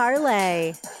Moneyline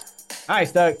Parlay. All right,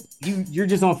 Stuck, you're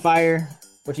just on fire.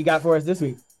 What you got for us this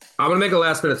week? I'm going to make a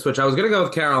last-minute switch. I was going to go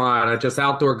with Carolina, just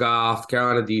outdoor golf,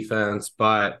 Carolina defense,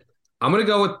 but I'm going to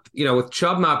go with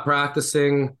Chubb not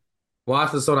practicing,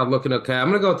 Watson not looking okay. I'm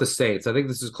going to go with the Saints. I think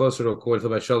this is closer to a coin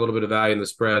flip. I show a little bit of value in the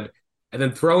spread. And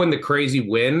then throw in the crazy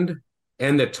wind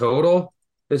and the total.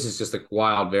 This is just a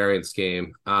wild variance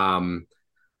game. It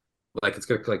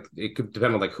could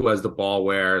depend on who has the ball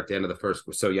where at the end of the first.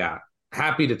 So yeah,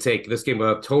 happy to take this game with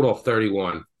a total of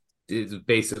 31.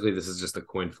 Basically, this is just a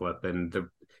coin flip, and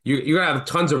you're gonna have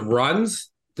tons of runs.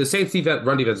 The Saints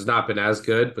run defense has not been as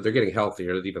good, but they're getting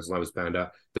healthier. The defense line was banged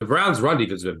up. The Browns' run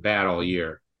defense has been bad all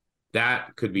year.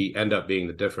 That could end up being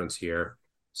the difference here.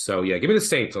 So yeah, give me the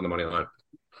Saints on the money line.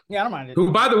 Yeah, I don't mind it.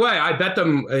 Who, by the way, I bet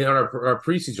them on our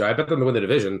preseason. I bet them to win the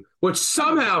division, which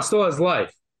somehow still has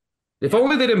life. If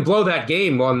only they didn't blow that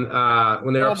game on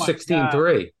when they were up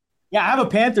 16-3. Yeah, I have a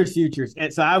Panthers futures,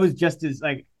 and so I was just as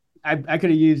I could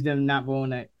have used them not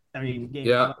blowing that. Game.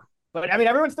 Yeah. But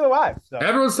everyone's still alive. So.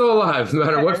 Everyone's still alive, no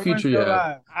matter what future you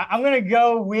have. I'm gonna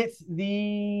go with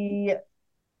the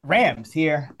Rams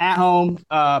here at home,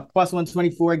 plus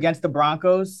 124 against the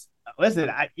Broncos.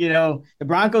 Listen, the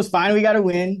Broncos finally got a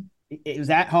win. It was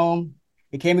at home.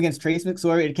 It came against Trace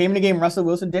McSorley. It came in a game Russell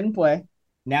Wilson didn't play.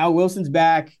 Now Wilson's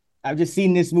back. I've just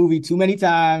seen this movie too many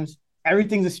times.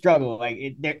 Everything's a struggle.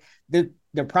 They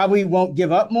probably won't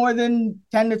give up more than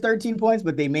 10 to 13 points,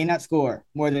 but they may not score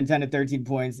more than 10 to 13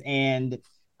 points. And,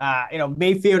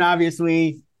 Mayfield,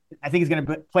 obviously, I think is going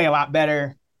to play a lot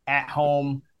better at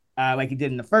home like he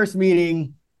did in the first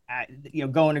meeting.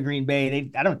 Going to Green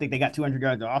Bay, I don't think they got 200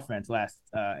 yards of offense last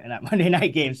in that Monday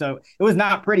night game. So it was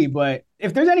not pretty. But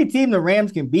if there's any team the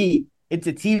Rams can beat, it's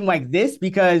a team like this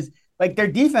because their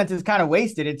defense is kind of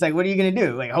wasted. It's what are you going to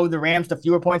do? Hold the Rams to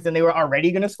fewer points than they were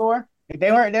already going to score?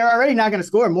 They're already not going to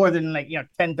score more than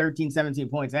 10, 13, 17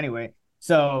 points anyway.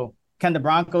 So can the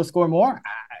Broncos score more?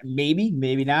 Maybe,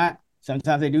 maybe not.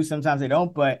 Sometimes they do, sometimes they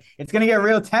don't. But it's going to get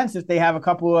real tense if they have a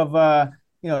couple of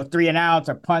 3 and outs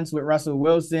or punts with Russell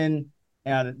Wilson.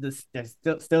 There's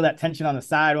still that tension on the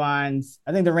sidelines.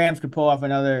 I think the Rams could pull off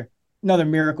another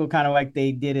miracle, kind of like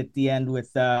they did at the end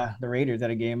with the Raiders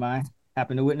at a game I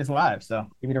happened to witness live. So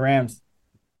give me the Rams.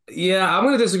 Yeah, I'm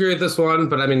going to disagree with this one,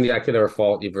 but I can never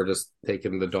fault you for just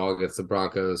taking the dog against the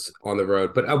Broncos on the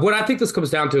road. But what I think this comes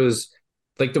down to is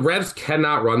the Rams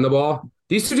cannot run the ball.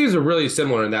 These two teams are really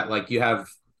similar in that you have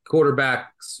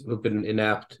quarterbacks who've been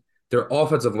inept. There are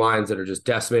offensive lines that are just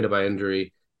decimated by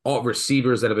injury, all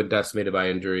receivers that have been decimated by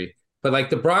injury. But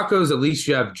the Broncos, at least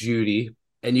you have Judy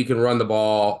and you can run the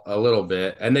ball a little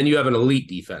bit. And then you have an elite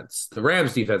defense. The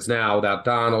Rams defense now without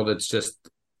Donald, it's just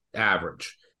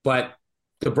average. But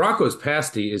the Broncos pass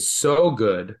D is so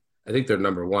good. I think they're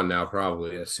number one now,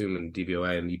 probably, assuming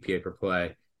DVOA and EPA per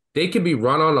play. They can be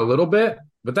run on a little bit,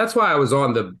 but that's why I was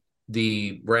on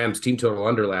the Rams team total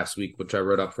under last week, which I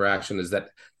wrote up for action, is that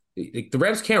the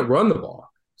Rams can't run the ball.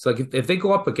 So if they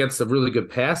go up against a really good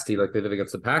pass D like they did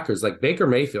against the Packers, Baker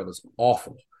Mayfield is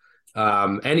awful.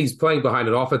 And he's playing behind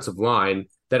an offensive line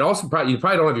that also you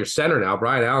probably don't have your center now.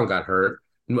 Brian Allen got hurt,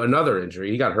 another injury.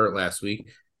 He got hurt last week.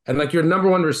 And your number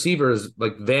one receiver is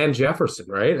Van Jefferson,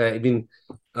 right?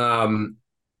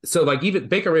 So even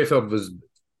Baker Mayfield was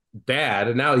bad,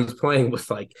 and now he's playing with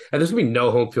and there's gonna be no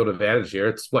home field advantage here.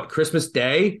 It's Christmas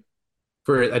Day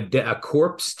for a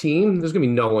corpse team. There's gonna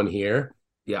be no one here.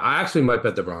 Yeah, I actually might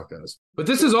bet the Broncos, but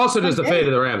this is also just a fade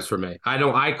of the Rams for me.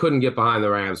 I couldn't get behind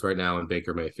the Rams right now in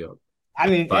Baker Mayfield.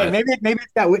 Maybe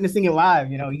it's got witnessing it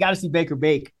live. You got to see Baker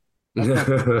bake.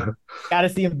 Got to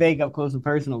see him bake up close and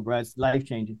personal, bro. It's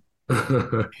life-changing.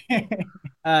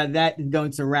 That is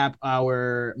going to wrap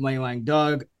our Moneyline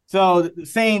Dog. So the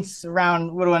Saints around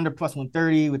a little under plus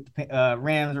 130 with the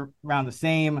Rams around the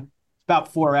same. It's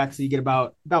about 4x, so you get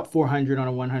about 400 on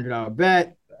a $100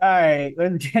 bet. All right,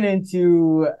 let's get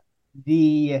into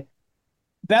the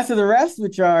best of the rest,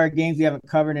 which are games we haven't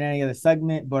covered in any other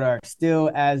segment, but are still,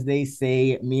 as they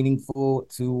say, meaningful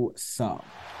to some.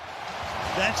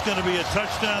 That's going to be a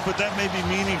touchdown, but that may be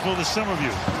meaningful to some of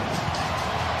you.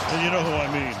 And you know who I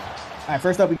mean. All right,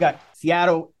 first up, we got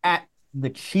Seattle at the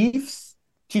Chiefs.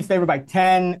 Chiefs favored by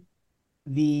 10.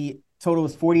 The total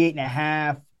is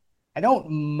 48.5. I don't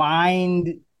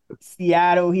mind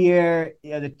Seattle here.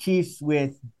 The Chiefs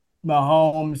with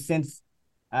Mahomes since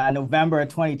November of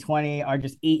 2020 are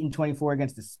just 8-24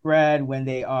 against the spread when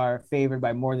they are favored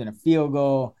by more than a field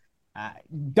goal.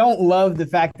 Don't love the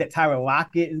fact that Tyler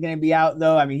Lockett is going to be out,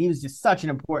 though. I mean, he was just such an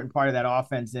important part of that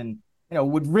offense, and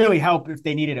would really help if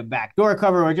they needed a backdoor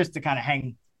cover or just to kind of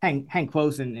hang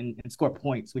close and score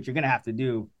points, which you're going to have to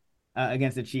do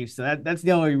against the Chiefs. So that's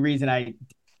the only reason I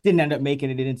didn't end up making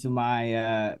it into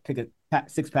my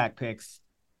six-pack picks.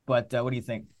 But what do you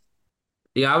think?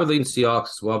 Yeah, I would lean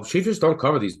Seahawks as well. Chiefs just don't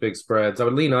cover these big spreads. I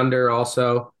would lean under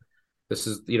also. This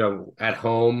is, at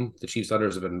home, the Chiefs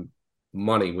unders have been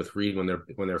money with Reed when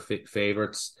they're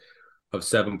favorites of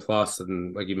 7+,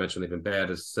 and like you mentioned, they've been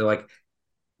bad. So like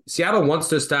Seattle wants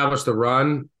to establish the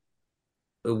run,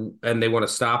 and they want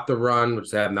to stop the run,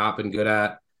 which they have not been good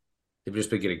at. They've just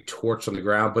been getting torched on the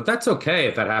ground, but that's okay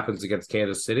if that happens against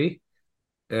Kansas City.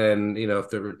 And if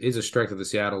there is a strength of the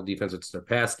Seattle defense, it's their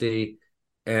pass D.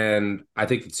 And I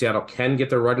think that Seattle can get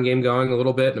their run game going a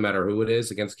little bit, no matter who it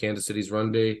is, against Kansas City's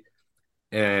run D.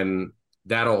 And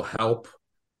that'll help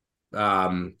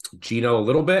Geno a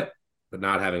little bit, but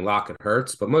not having Lockett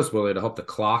hurts. But most importantly, to help the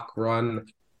clock run,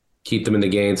 keep them in the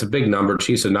game. It's a big number.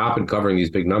 Chiefs have not been covering these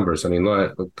big numbers. I mean,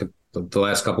 look at the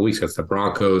last couple of weeks against the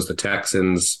Broncos, the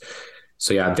Texans.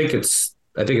 So yeah, I think it's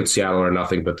Seattle or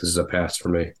nothing, but this is a pass for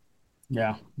me.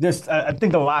 Yeah, I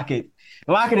think the Lockett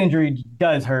injury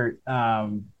does hurt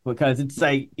because it's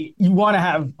like you want to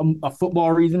have a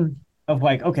football reason of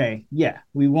like, okay, yeah,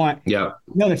 we want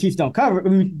the Chiefs don't cover,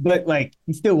 but like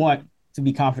you still want to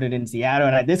be confident in Seattle,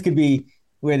 and this could be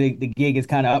where the gig is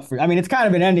kind of up for. I mean, it's kind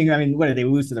of been ending. I mean, what did they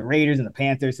lose to the Raiders and the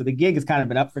Panthers? So the gig has kind of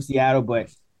been up for Seattle,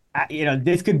 but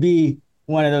this could be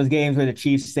one of those games where the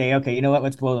Chiefs say, okay, you know what,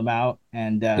 let's blow them out,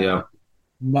 and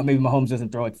maybe Mahomes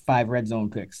doesn't throw like 5 red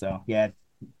zone picks. So yeah,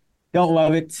 don't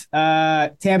love it.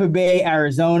 Tampa Bay,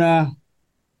 Arizona.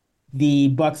 The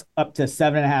Bucks up to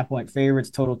 7.5-point favorites,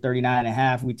 total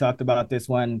 39.5. We talked about this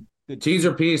one.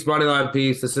 Teaser piece, money line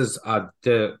piece. This is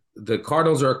the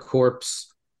Cardinals are a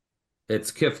corpse.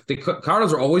 The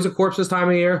Cardinals are always a corpse this time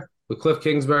of year with Cliff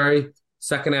Kingsbury,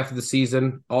 second half of the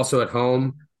season, also at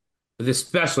home. But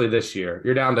especially this year,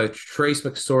 you're down to Trace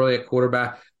McSorley at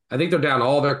quarterback. I think they're down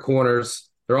all their corners.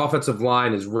 Their offensive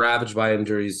line is ravaged by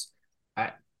injuries.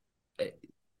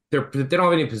 They don't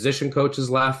have any position coaches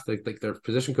left. Like their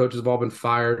position coaches have all been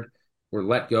fired or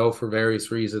let go for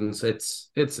various reasons. It's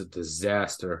a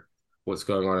disaster what's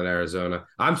going on in Arizona.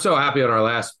 I'm so happy on our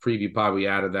last preview pod we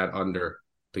added that under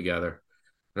together.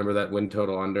 Remember that win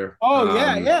total under? Oh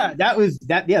yeah.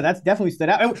 That's definitely stood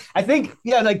out. I think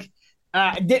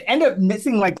did end up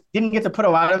missing, didn't get to put a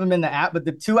lot of them in the app, but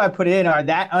the two I put in are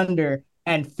that under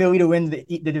and Philly to win the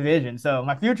division. So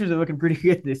my futures are looking pretty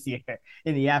good this year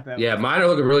in the app. Yeah, mine are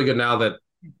looking really good now that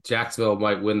Jacksonville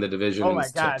might win the division. Oh my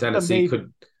God, Tennessee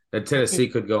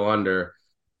could go under.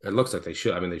 It looks like they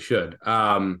should. I mean, they should.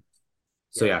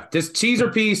 So yeah, this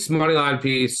teaser piece, money line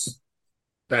piece.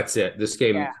 That's it. This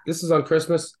game. This is on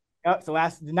Christmas. Oh, it's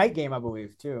the night game, I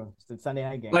believe, too. It's the Sunday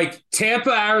night game. Like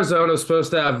Tampa, Arizona is supposed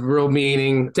to have real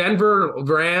meaning. Denver,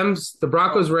 Rams, the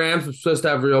Broncos, Rams are supposed to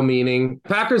have real meaning.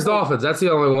 Packers, Dolphins, that's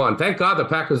the only one. Thank God the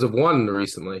Packers have won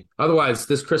recently. Otherwise,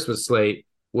 this Christmas slate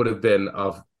would have been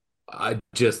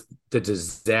just the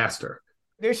disaster.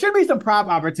 There should be some prop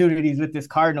opportunities with this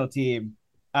Cardinal team.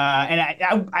 And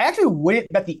I actually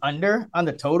wouldn't bet the under on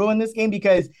the total in this game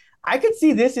because I could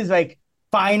see this as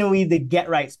finally the get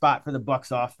right spot for the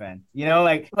Bucs offense,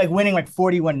 like winning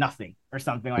 41-0 or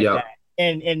something like that.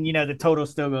 And the total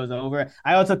still goes over.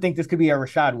 I also think this could be a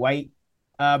Rachaad White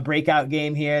breakout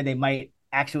game here. They might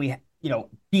actually,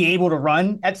 be able to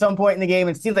run at some point in the game.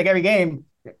 It seems like every game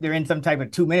they're in some type of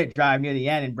 2-minute drive near the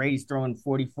end and Brady's throwing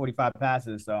 40-45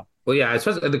 passes. So, well, yeah,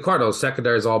 especially the Cardinals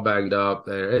secondary is all banged up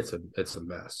there. It's a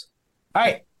mess. All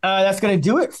right. That's going to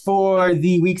do it for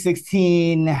the Week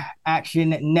 16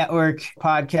 Action Network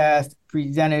podcast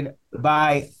presented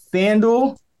by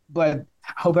FanDuel. But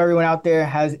I hope everyone out there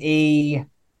has a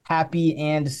happy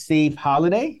and safe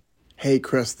holiday. Hey,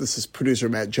 Chris, this is producer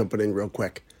Matt jumping in real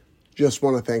quick. Just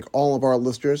want to thank all of our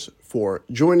listeners for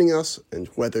joining us, and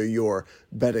whether you're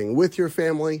betting with your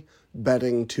family,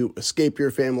 betting to escape your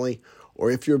family,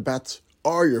 or if your bets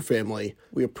are your family,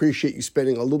 we appreciate you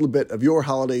spending a little bit of your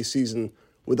holiday season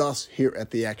with us here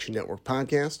at the Action Network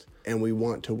podcast, and we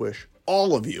want to wish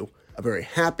all of you a very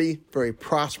happy, very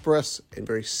prosperous, and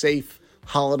very safe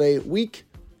holiday week.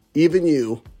 Even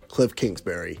you, Cliff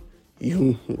Kingsbury,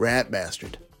 you rat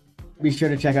bastard. Be sure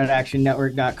to check out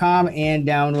actionnetwork.com and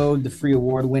download the free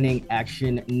award-winning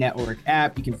Action Network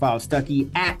app. You can follow Stuckey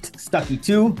at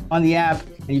Stuckey2 on the app,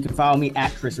 and you can follow me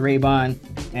at Chris Raybon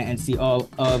and see all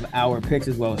of our picks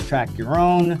as well as track your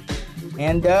own.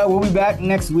 And we'll be back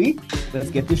next week.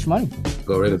 Let's get this money.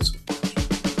 Go Ravens.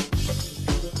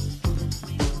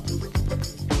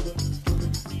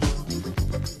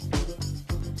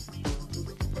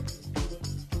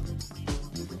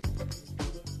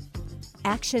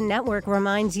 Action Network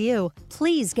reminds you,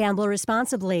 please gamble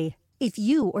responsibly. If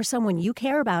you or someone you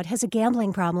care about has a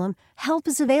gambling problem, help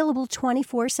is available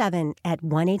 24/7 at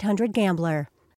 1-800-GAMBLER.